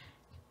week.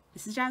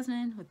 This is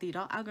Jasmine with the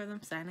Adult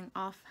Algorithm signing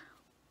off.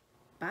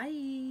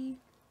 Bye.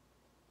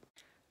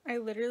 I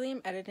literally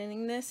am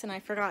editing this and I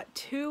forgot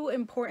 2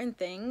 important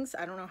things.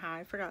 I don't know how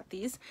I forgot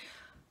these.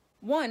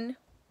 1,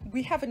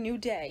 we have a new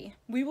day.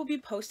 We will be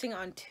posting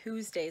on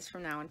Tuesdays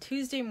from now, on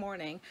Tuesday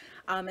morning,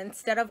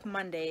 instead of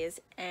Mondays,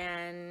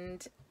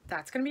 and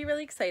that's gonna be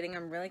really exciting.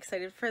 I'm really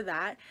excited for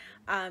that.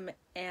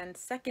 And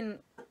second,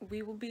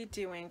 we will be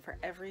doing, for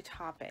every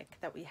topic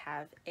that we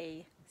have,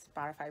 a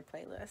Spotify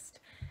playlist.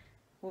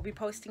 We'll be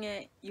posting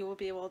it. You will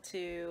be able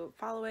to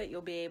follow it.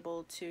 You'll be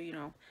able to, you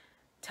know,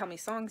 tell me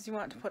songs you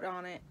want to put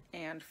on it.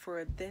 And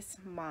for this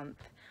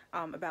month,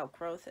 about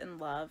growth and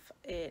love,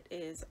 it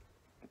is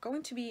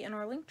going to be in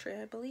our link tree,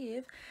 I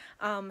believe.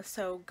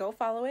 So go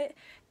follow it,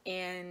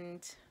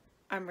 and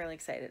I'm really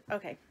excited.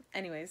 Okay,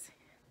 anyways,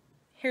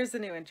 here's the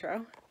new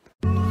intro.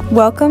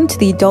 Welcome to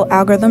the Adult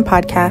Algorithm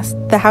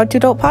Podcast, the How to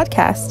Adult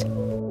Podcast.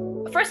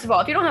 First of all,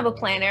 if you don't have a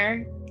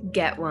planner,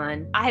 Get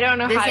one. I don't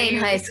know This how ain't you,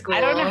 high school.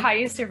 I don't know how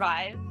you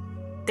survive.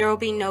 There will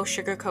be no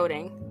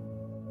sugarcoating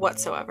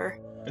whatsoever.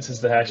 This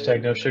is the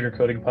hashtag No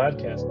Sugarcoating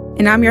Podcast.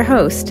 And I'm your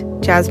host,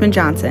 Jasmine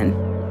Johnson.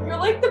 You're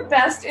like the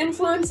best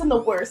influence and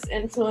the worst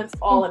influence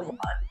all in one.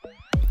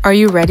 Are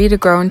you ready to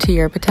grow into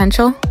your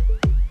potential?